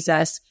 towards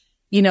Jesus,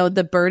 you know,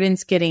 the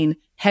burden's getting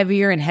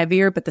heavier and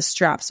heavier, but the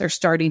straps are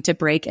starting to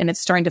break and it's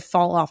starting to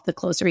fall off the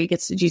closer he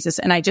gets to Jesus.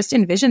 And I just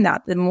envision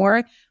that the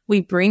more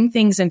we bring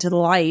things into the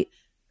light,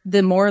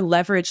 the more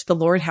leverage the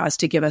Lord has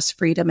to give us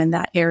freedom in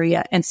that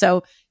area. And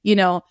so, you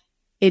know,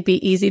 it'd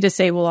be easy to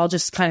say, well, I'll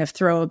just kind of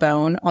throw a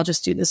bone. I'll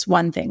just do this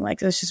one thing.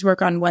 Like, let's just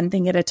work on one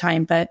thing at a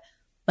time. But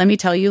let me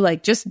tell you,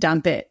 like, just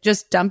dump it.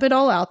 Just dump it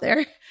all out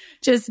there.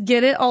 Just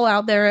get it all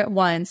out there at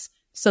once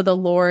so the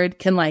Lord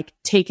can like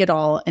take it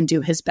all and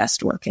do his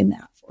best work in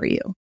that for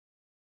you.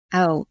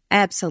 Oh,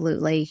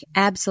 absolutely.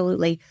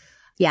 Absolutely.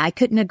 Yeah, I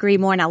couldn't agree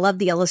more. And I love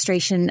the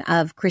illustration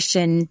of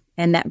Christian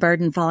and that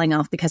burden falling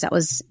off because that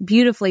was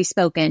beautifully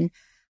spoken.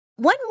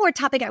 One more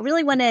topic I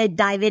really want to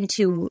dive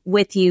into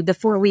with you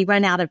before we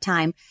run out of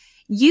time.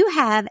 You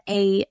have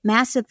a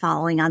massive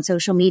following on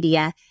social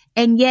media,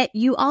 and yet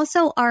you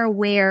also are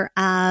aware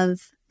of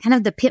kind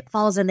of the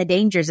pitfalls and the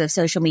dangers of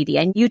social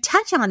media. And you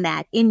touch on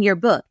that in your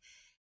book.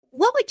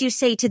 What would you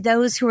say to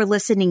those who are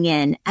listening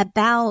in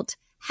about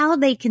how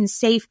they can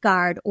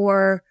safeguard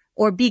or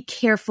be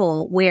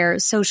careful where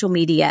social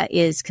media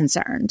is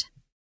concerned?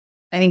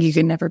 I think you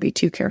can never be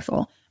too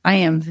careful. I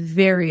am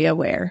very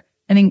aware.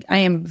 I think I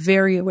am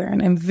very aware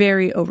and I'm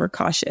very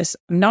overcautious,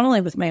 not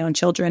only with my own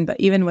children, but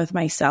even with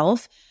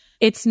myself.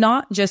 It's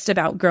not just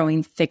about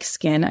growing thick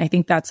skin. I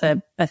think that's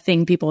a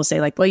thing people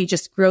say like, well, you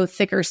just grow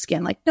thicker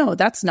skin. Like, no,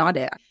 that's not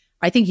it.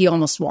 I think you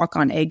almost walk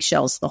on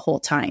eggshells the whole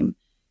time.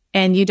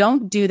 And you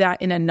don't do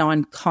that in a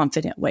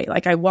non-confident way.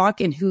 Like I walk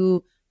in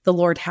who the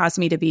Lord has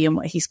me to be and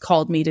what he's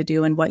called me to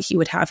do and what he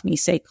would have me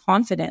say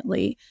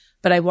confidently.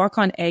 But I walk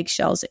on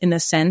eggshells in the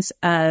sense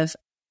of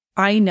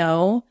I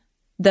know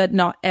that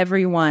not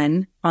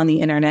everyone on the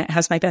internet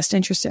has my best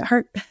interest at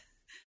heart.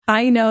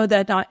 I know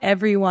that not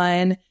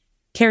everyone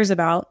cares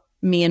about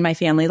me and my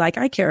family like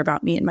I care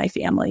about me and my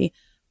family.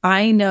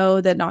 I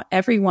know that not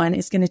everyone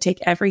is going to take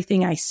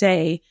everything I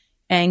say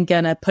and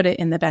going to put it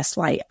in the best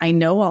light. I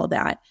know all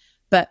that,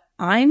 but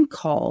I'm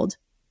called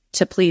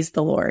to please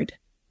the Lord.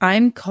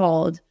 I'm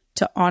called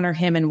to honor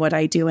him in what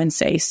I do and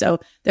say. So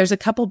there's a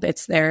couple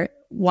bits there.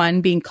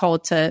 One, being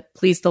called to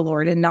please the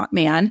Lord and not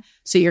man.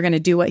 So you're going to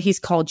do what he's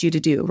called you to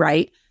do,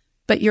 right?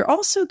 But you're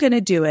also going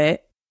to do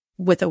it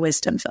with a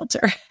wisdom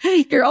filter.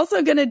 You're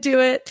also going to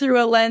do it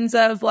through a lens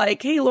of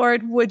like, hey,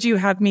 Lord, would you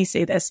have me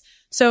say this?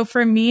 So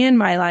for me in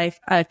my life,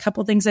 a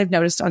couple things I've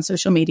noticed on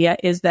social media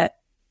is that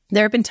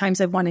there have been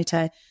times I've wanted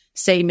to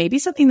say maybe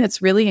something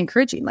that's really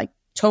encouraging, like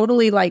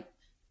totally like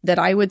that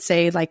I would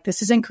say like,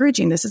 this is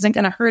encouraging. This isn't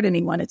going to hurt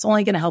anyone. It's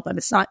only going to help them.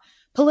 It's not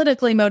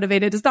politically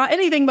motivated. It's not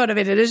anything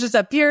motivated. It's just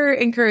a pure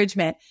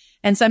encouragement.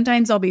 And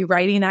sometimes I'll be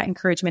writing that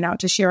encouragement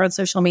out to share on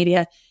social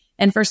media.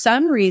 And for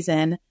some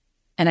reason,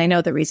 and I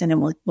know the reason,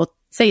 and we'll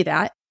say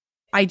that,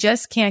 I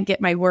just can't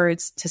get my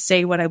words to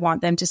say what I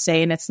want them to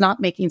say. And it's not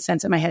making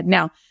sense in my head.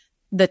 Now,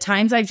 the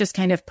times I've just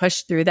kind of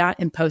pushed through that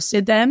and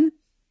posted them,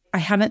 I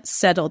haven't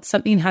settled.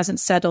 Something hasn't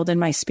settled in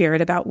my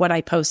spirit about what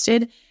I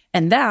posted.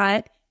 And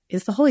that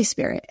is the Holy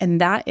Spirit.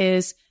 And that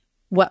is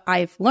what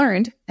I've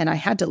learned, and I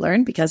had to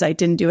learn because I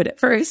didn't do it at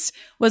first,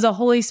 was a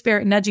Holy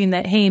Spirit nudging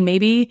that, hey,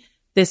 maybe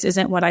this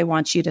isn't what I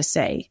want you to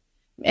say.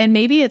 And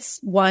maybe it's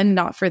one,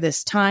 not for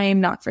this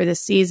time, not for this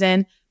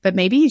season, but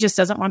maybe he just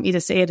doesn't want me to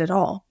say it at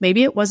all.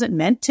 Maybe it wasn't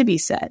meant to be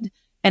said.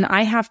 And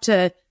I have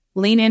to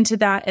lean into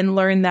that and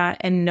learn that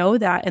and know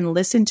that and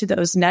listen to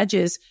those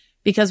nudges,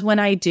 because when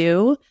I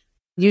do,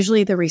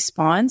 usually the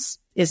response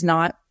is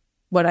not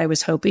what I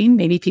was hoping.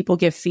 Maybe people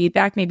give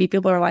feedback. Maybe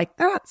people are like,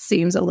 that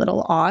seems a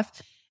little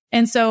off.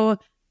 And so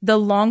the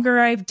longer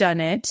I've done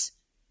it,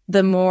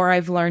 the more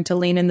I've learned to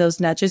lean in those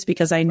nudges,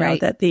 because I know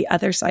that the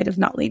other side of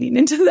not leaning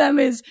into them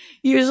is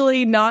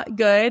usually not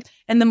good.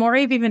 And the more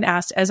I've even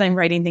asked as I'm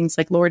writing things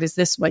like, Lord, is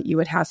this what you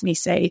would have me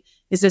say?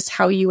 Is this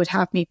how you would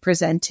have me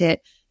present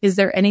it? Is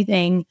there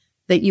anything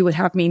that you would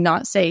have me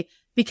not say?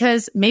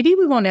 Because maybe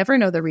we won't ever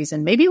know the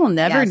reason. Maybe we'll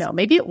never know.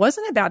 Maybe it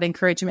wasn't about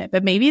encouragement,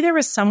 but maybe there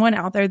was someone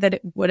out there that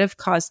it would have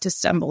caused to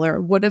stumble or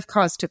would have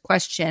caused to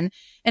question.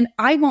 And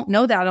I won't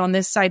know that on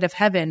this side of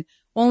heaven.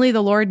 Only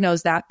the Lord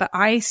knows that. But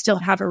I still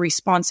have a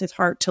responsive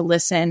heart to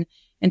listen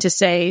and to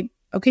say,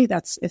 okay,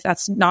 if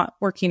that's not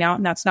working out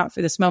and that's not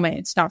for this moment,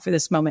 it's not for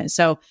this moment.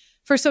 So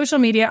for social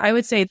media, I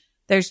would say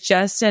there's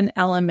just an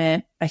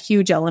element, a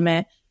huge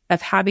element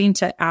of having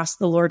to ask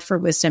the Lord for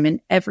wisdom in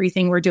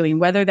everything we're doing,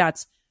 whether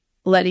that's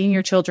letting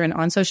your children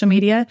on social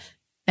media.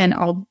 And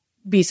I'll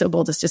be so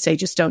bold as to say,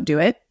 just don't do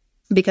it,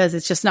 because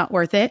it's just not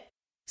worth it.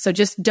 So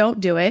just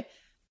don't do it.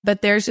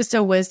 But there's just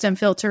a wisdom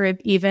filter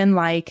of even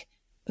like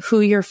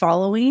who you're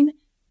following,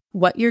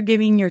 what you're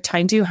giving your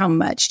time to, how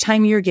much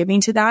time you're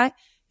giving to that.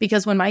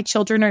 Because when my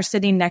children are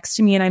sitting next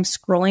to me and I'm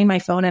scrolling my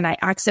phone and I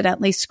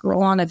accidentally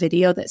scroll on a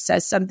video that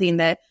says something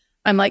that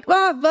I'm like,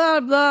 blah,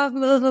 blah, blah,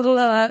 blah, blah,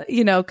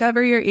 blah,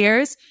 cover your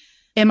ears.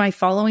 Am I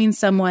following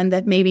someone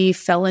that maybe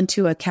fell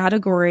into a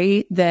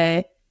category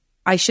that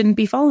I shouldn't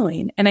be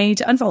following and I need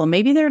to unfollow?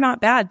 Maybe they're not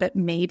bad, but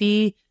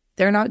maybe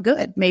they're not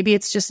good. Maybe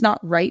it's just not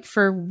right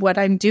for what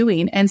I'm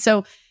doing. And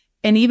so,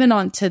 and even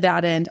on to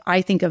that end,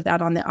 I think of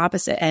that on the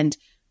opposite end.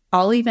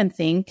 I'll even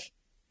think,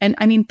 and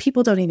I mean,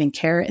 people don't even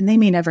care and they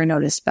may never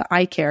notice, but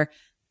I care.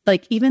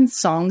 Like even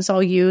songs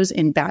I'll use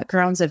in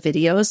backgrounds of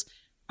videos,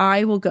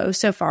 I will go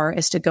so far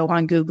as to go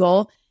on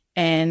Google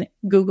and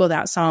Google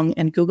that song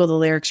and Google the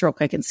lyrics real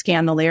quick and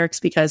scan the lyrics,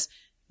 because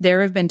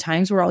there have been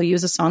times where I'll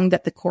use a song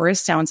that the chorus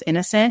sounds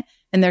innocent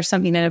and there's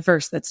something in a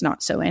verse that's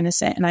not so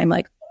innocent. And I'm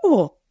like,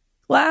 oh,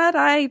 glad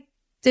I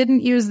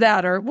didn't use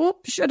that, or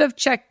whoop, should have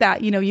checked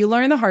that. You know, you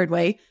learn the hard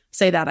way.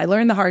 Say that I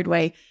learned the hard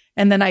way.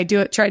 And then I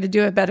try to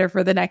do it better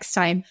for the next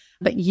time.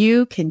 But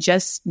you can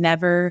just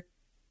never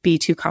be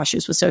too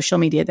cautious with social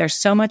media. There's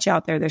so much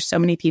out there. There's so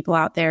many people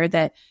out there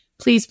that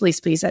please,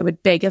 please, please, I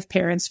would beg of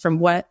parents, from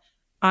what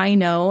I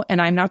know,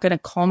 and I'm not going to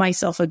call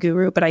myself a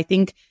guru, but I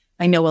think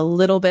I know a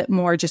little bit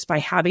more just by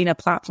having a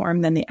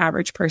platform than the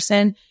average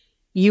person.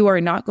 You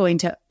are not going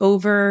to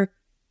over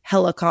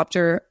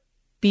helicopter,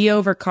 be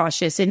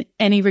overcautious in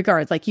any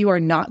regard. Like you are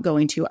not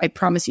going to, I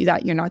promise you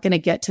that. You're not going to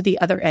get to the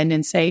other end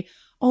and say,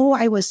 oh,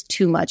 I was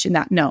too much in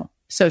that. No,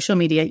 social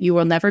media, you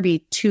will never be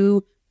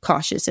too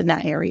cautious in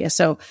that area.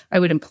 So I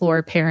would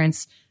implore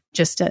parents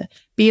just to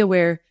be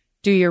aware,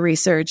 do your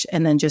research,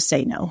 and then just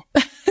say no.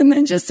 And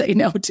then just say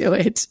no to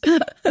it.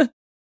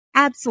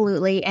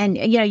 Absolutely. And,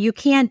 you know, you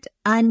can't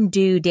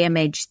undo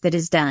damage that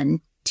is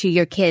done to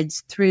your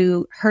kids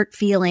through hurt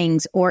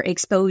feelings or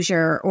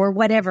exposure or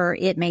whatever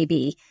it may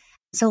be.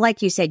 So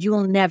like you said, you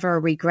will never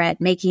regret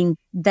making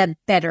the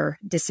better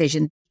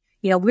decision.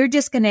 You know, we're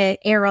just going to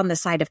err on the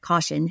side of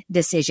caution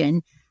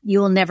decision. You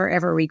will never,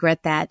 ever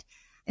regret that.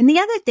 And the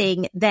other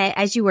thing that,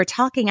 as you were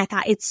talking, I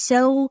thought it's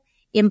so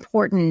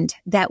important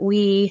that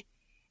we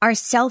are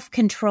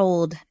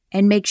self-controlled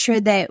and make sure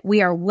that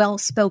we are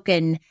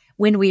well-spoken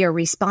when we are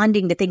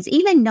responding to things,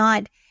 even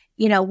not,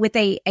 you know, with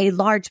a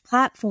large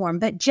platform,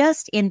 but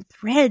just in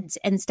threads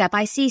and stuff.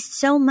 I see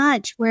so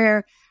much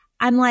where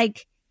I'm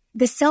like,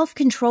 the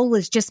self-control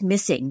is just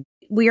missing.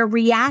 We are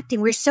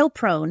reacting. We're so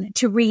prone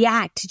to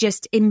react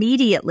just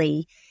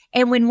immediately.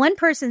 And when one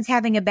person's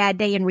having a bad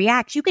day and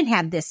reacts, you can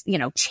have this, you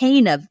know,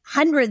 chain of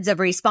hundreds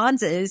of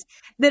responses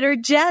that are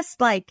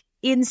just like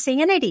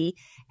insanity,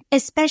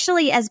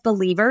 especially as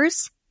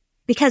believers,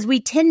 because we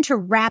tend to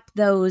wrap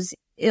those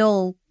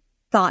ill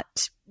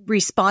thought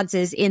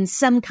responses in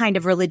some kind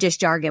of religious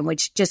jargon,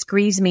 which just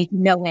grieves me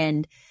no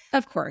end.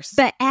 Of course.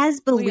 But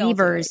as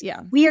believers,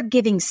 we are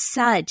giving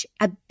such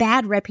a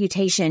bad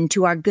reputation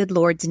to our good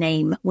Lord's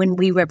name when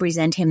we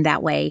represent him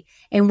that way.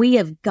 And we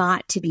have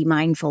got to be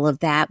mindful of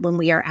that when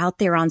we are out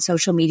there on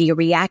social media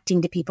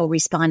reacting to people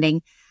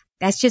responding.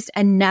 That's just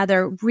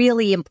another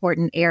really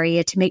important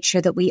area to make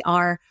sure that we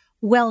are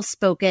well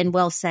spoken,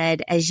 well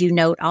said, as you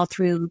note all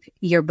through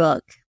your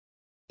book.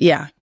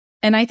 Yeah.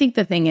 And I think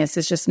the thing is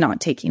just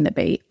not taking the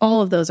bait.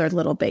 All of those are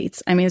little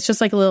baits. I mean, it's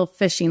just like a little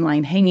fishing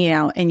line hanging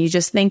out, and you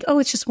just think, oh,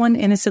 it's just one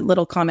innocent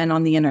little comment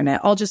on the internet.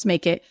 I'll just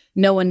make it.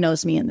 No one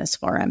knows me in this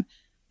forum.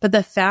 But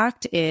the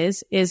fact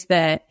is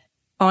that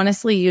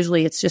honestly,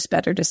 usually it's just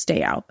better to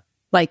stay out.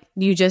 Like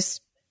you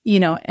just,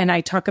 you know, and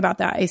I talk about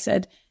that. I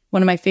said,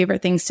 one of my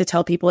favorite things to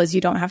tell people is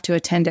you don't have to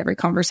attend every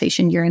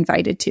conversation you're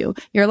invited to.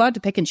 You're allowed to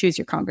pick and choose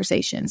your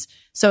conversations.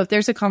 So if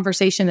there's a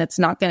conversation that's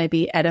not going to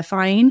be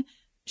edifying,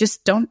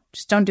 just don't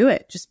do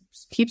it. Just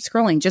keep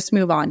scrolling, just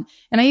move on.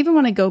 And I even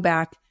want to go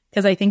back,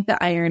 because I think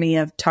the irony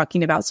of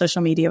talking about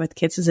social media with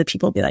kids is that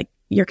people be like,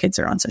 your kids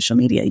are on social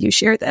media, you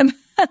share them.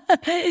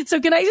 So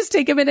can I just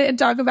take a minute and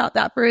talk about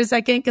that for a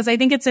second? Because I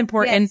think it's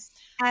important.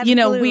 Yes, you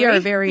know, we are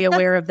very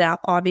aware of that,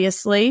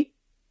 obviously.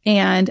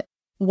 And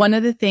one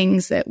of the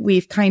things that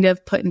we've kind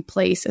of put in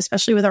place,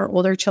 especially with our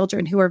older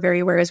children who are very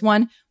aware, is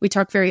one, we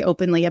talk very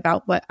openly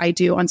about what I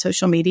do on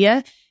social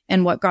media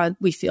and what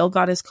we feel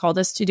God has called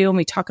us to do. And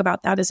we talk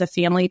about that as a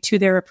family to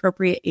their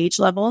appropriate age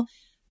level.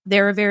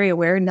 They're very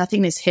aware.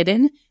 Nothing is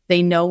hidden.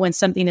 They know when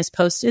something is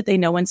posted. They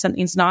know when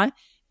something's not.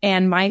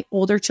 And my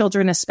older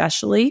children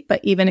especially,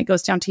 but even it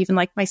goes down to even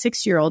like my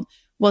 6-year-old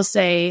will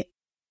say,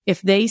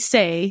 if they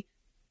say,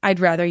 I'd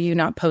rather you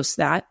not post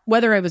that,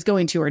 whether I was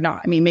going to or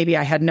not. I mean, maybe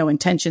I had no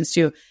intentions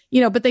to,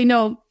 you know, but they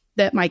know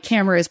that my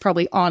camera is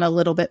probably on a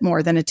little bit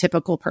more than a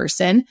typical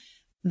person.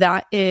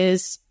 That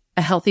is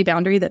a healthy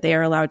boundary that they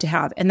are allowed to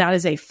have. And that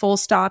is a full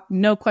stop,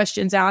 no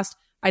questions asked.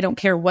 I don't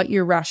care what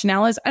your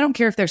rationale is. I don't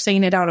care if they're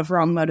saying it out of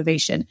wrong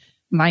motivation.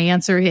 My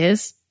answer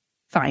is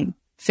fine,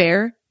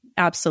 fair,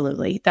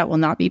 absolutely. That will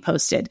not be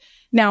posted.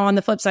 Now, on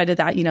the flip side of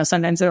that, you know,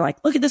 sometimes they're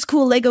like, look at this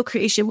cool Lego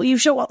creation. Will you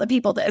show all the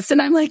people this?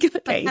 And I'm like,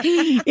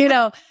 okay, you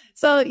know,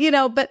 so, you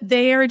know, but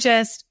they are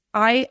just,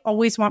 I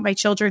always want my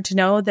children to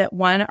know that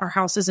one, our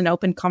house is an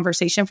open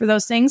conversation for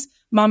those things.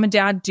 Mom and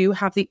dad do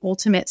have the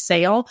ultimate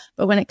say-all,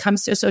 but when it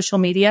comes to social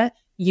media,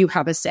 you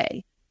have a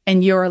say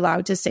and you're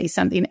allowed to say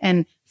something.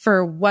 And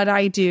for what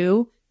I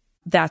do,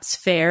 that's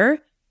fair.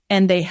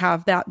 and they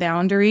have that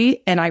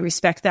boundary, and I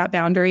respect that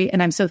boundary,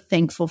 and I'm so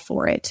thankful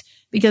for it,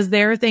 because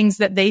there are things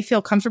that they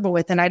feel comfortable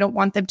with, and I don't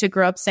want them to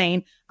grow up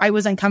saying, I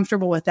was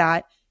uncomfortable with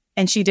that,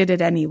 and she did it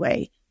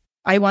anyway.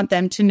 I want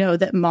them to know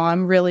that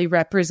mom really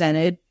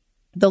represented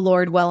the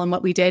Lord well in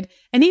what we did.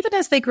 And even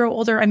as they grow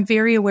older, I'm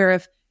very aware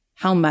of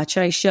how much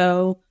I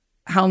show,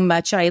 how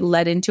much I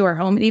let into our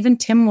home. And even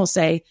Tim will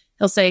say,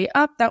 he'll say,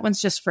 oh, that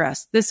one's just for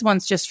us. This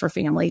one's just for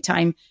family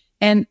time.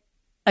 And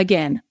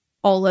again,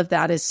 all of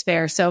that is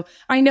fair. So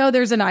I know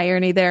there's an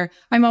irony there.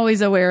 I'm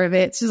always aware of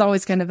it. It's just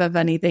always kind of a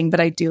funny thing,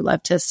 but I do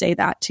love to say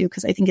that too,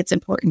 because I think it's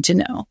important to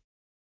know.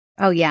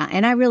 Oh, yeah.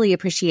 And I really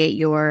appreciate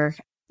your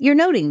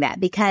noting that,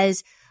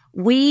 because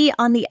we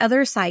on the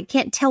other side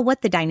can't tell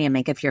what the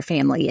dynamic of your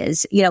family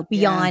is,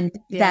 beyond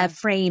the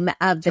frame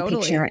of the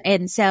picture.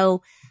 And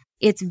so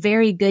it's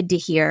very good to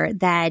hear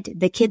that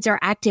the kids are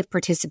active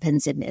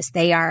participants in this.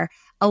 They are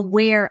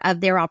aware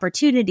of their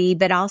opportunity,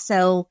 but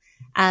also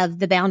of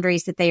the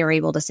boundaries that they are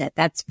able to set.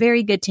 That's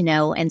very good to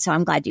know. And so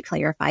I'm glad you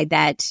clarified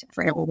that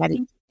for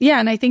everybody. Yeah.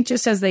 And I think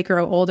just as they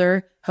grow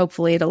older,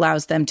 hopefully it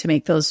allows them to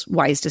make those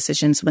wise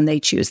decisions when they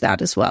choose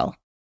that as well.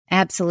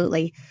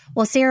 Absolutely.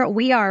 Well, Sarah,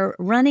 we are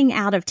running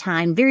out of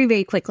time very,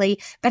 very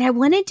quickly, but I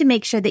wanted to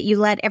make sure that you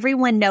let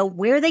everyone know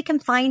where they can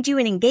find you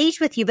and engage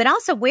with you, but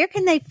also where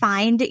can they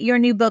find your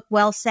new book,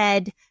 Well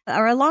Said,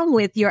 or along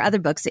with your other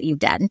books that you've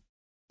done?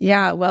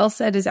 Yeah, Well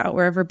Said is out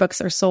wherever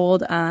books are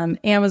sold.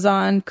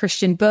 Amazon,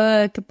 Christian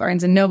Book,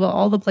 Barnes & Noble,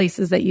 all the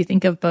places that you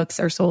think of books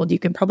are sold. You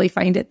can probably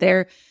find it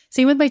there.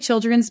 Same with my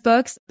children's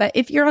books. But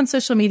if you're on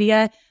social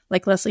media,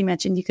 like Leslie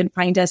mentioned, you can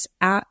find us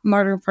at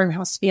Modern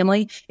Farmhouse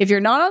Family. If you're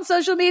not on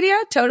social media,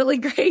 totally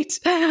great.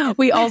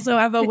 We also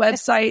have a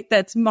website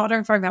that's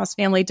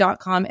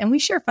modernfarmhousefamily.com, and we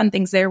share fun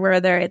things there,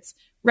 whether it's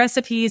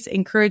recipes,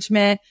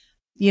 encouragement,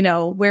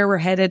 where we're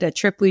headed, a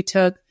trip we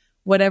took,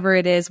 whatever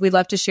it is. We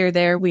love to share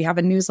there. We have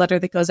a newsletter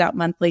that goes out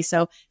monthly.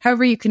 So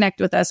however you connect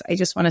with us, I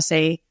just want to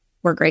say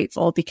we're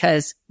grateful,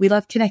 because we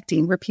love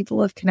connecting. We're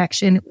people of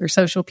connection. We're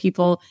social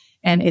people,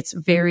 and it's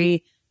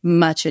very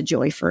much a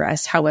joy for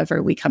us,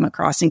 however we come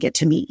across and get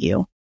to meet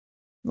you.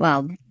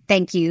 Well,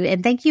 thank you.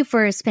 And thank you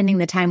for spending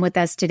the time with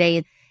us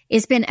today.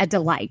 It's been a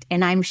delight.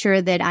 And I'm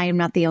sure that I am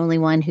not the only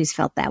one who's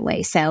felt that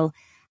way. So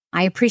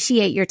I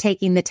appreciate your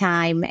taking the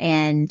time,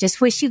 and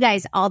just wish you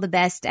guys all the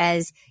best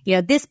as,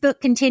 this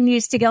book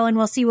continues to go, and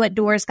we'll see what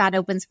doors God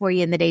opens for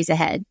you in the days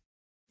ahead.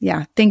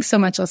 Yeah. Thanks so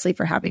much, Leslie,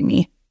 for having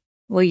me.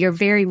 Well, you're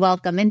very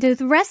welcome. And to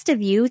the rest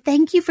of you,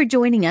 thank you for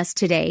joining us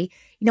today.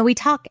 We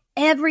talk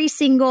every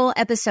single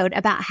episode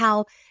about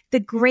how the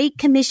Great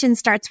Commission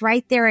starts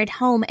right there at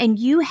home, and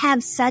you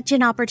have such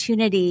an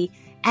opportunity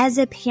as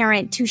a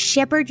parent to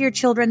shepherd your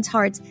children's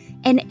hearts.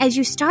 And as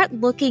you start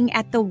looking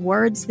at the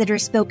words that are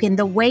spoken,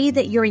 the way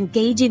that you're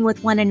engaging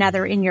with one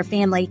another in your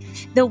family,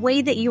 the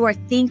way that you are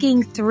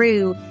thinking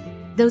through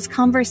those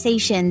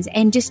conversations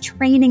and just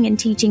training and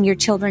teaching your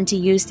children to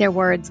use their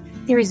words,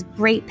 there is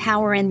great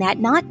power in that,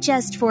 not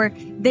just for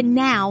the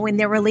now in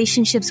their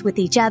relationships with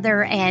each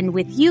other and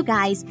with you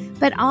guys,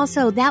 but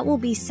also that will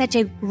be such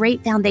a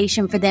great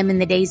foundation for them in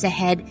the days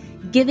ahead,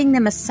 giving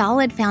them a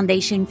solid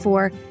foundation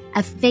for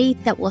a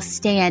faith that will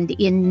stand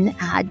in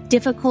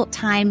difficult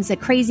times, a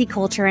crazy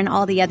culture, and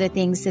all the other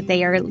things that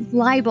they are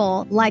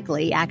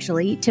likely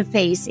actually to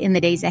face in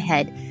the days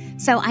ahead.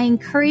 So I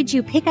encourage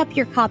you, pick up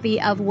your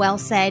copy of Well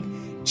Said.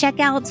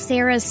 Check out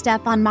Sarah's stuff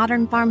on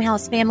Modern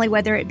Farmhouse Family,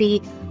 whether it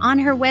be on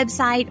her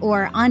website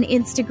or on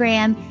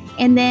Instagram.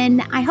 And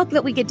then I hope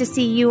that we get to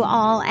see you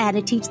all at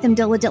a Teach Them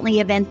Diligently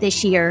event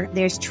this year.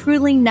 There's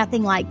truly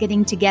nothing like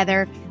getting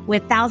together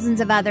with thousands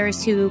of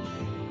others who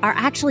are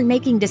actually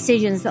making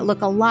decisions that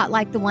look a lot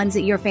like the ones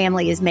that your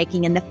family is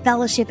making. And the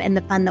fellowship and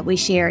the fun that we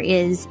share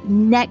is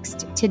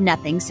next to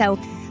nothing. So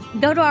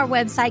go to our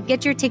website,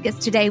 get your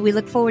tickets today. We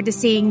look forward to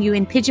seeing you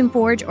in Pigeon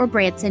Forge or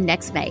Branson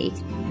next May.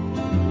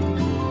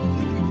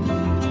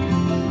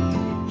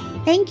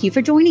 Thank you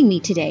for joining me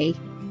today.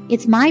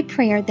 It's my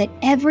prayer that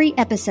every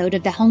episode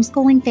of the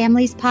Homeschooling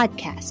Families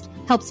podcast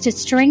helps to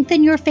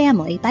strengthen your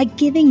family by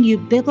giving you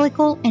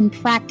biblical and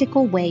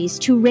practical ways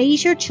to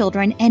raise your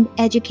children and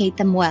educate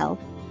them well.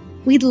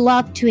 We'd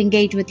love to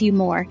engage with you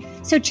more,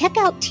 so check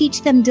out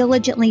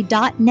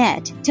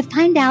teachthemdiligently.net to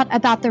find out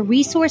about the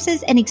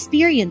resources and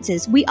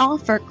experiences we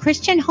offer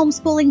Christian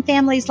homeschooling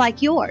families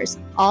like yours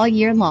all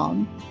year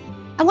long.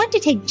 I want to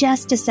take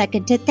just a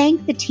second to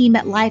thank the team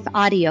at Life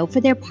Audio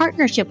for their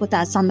partnership with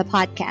us on the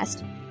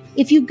podcast.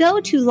 If you go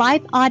to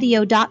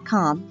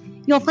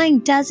lifeaudio.com, you'll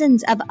find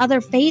dozens of other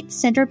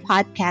faith-centered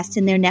podcasts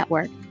in their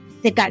network.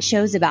 They've got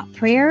shows about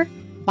prayer,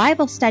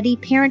 Bible study,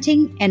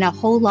 parenting, and a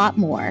whole lot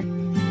more.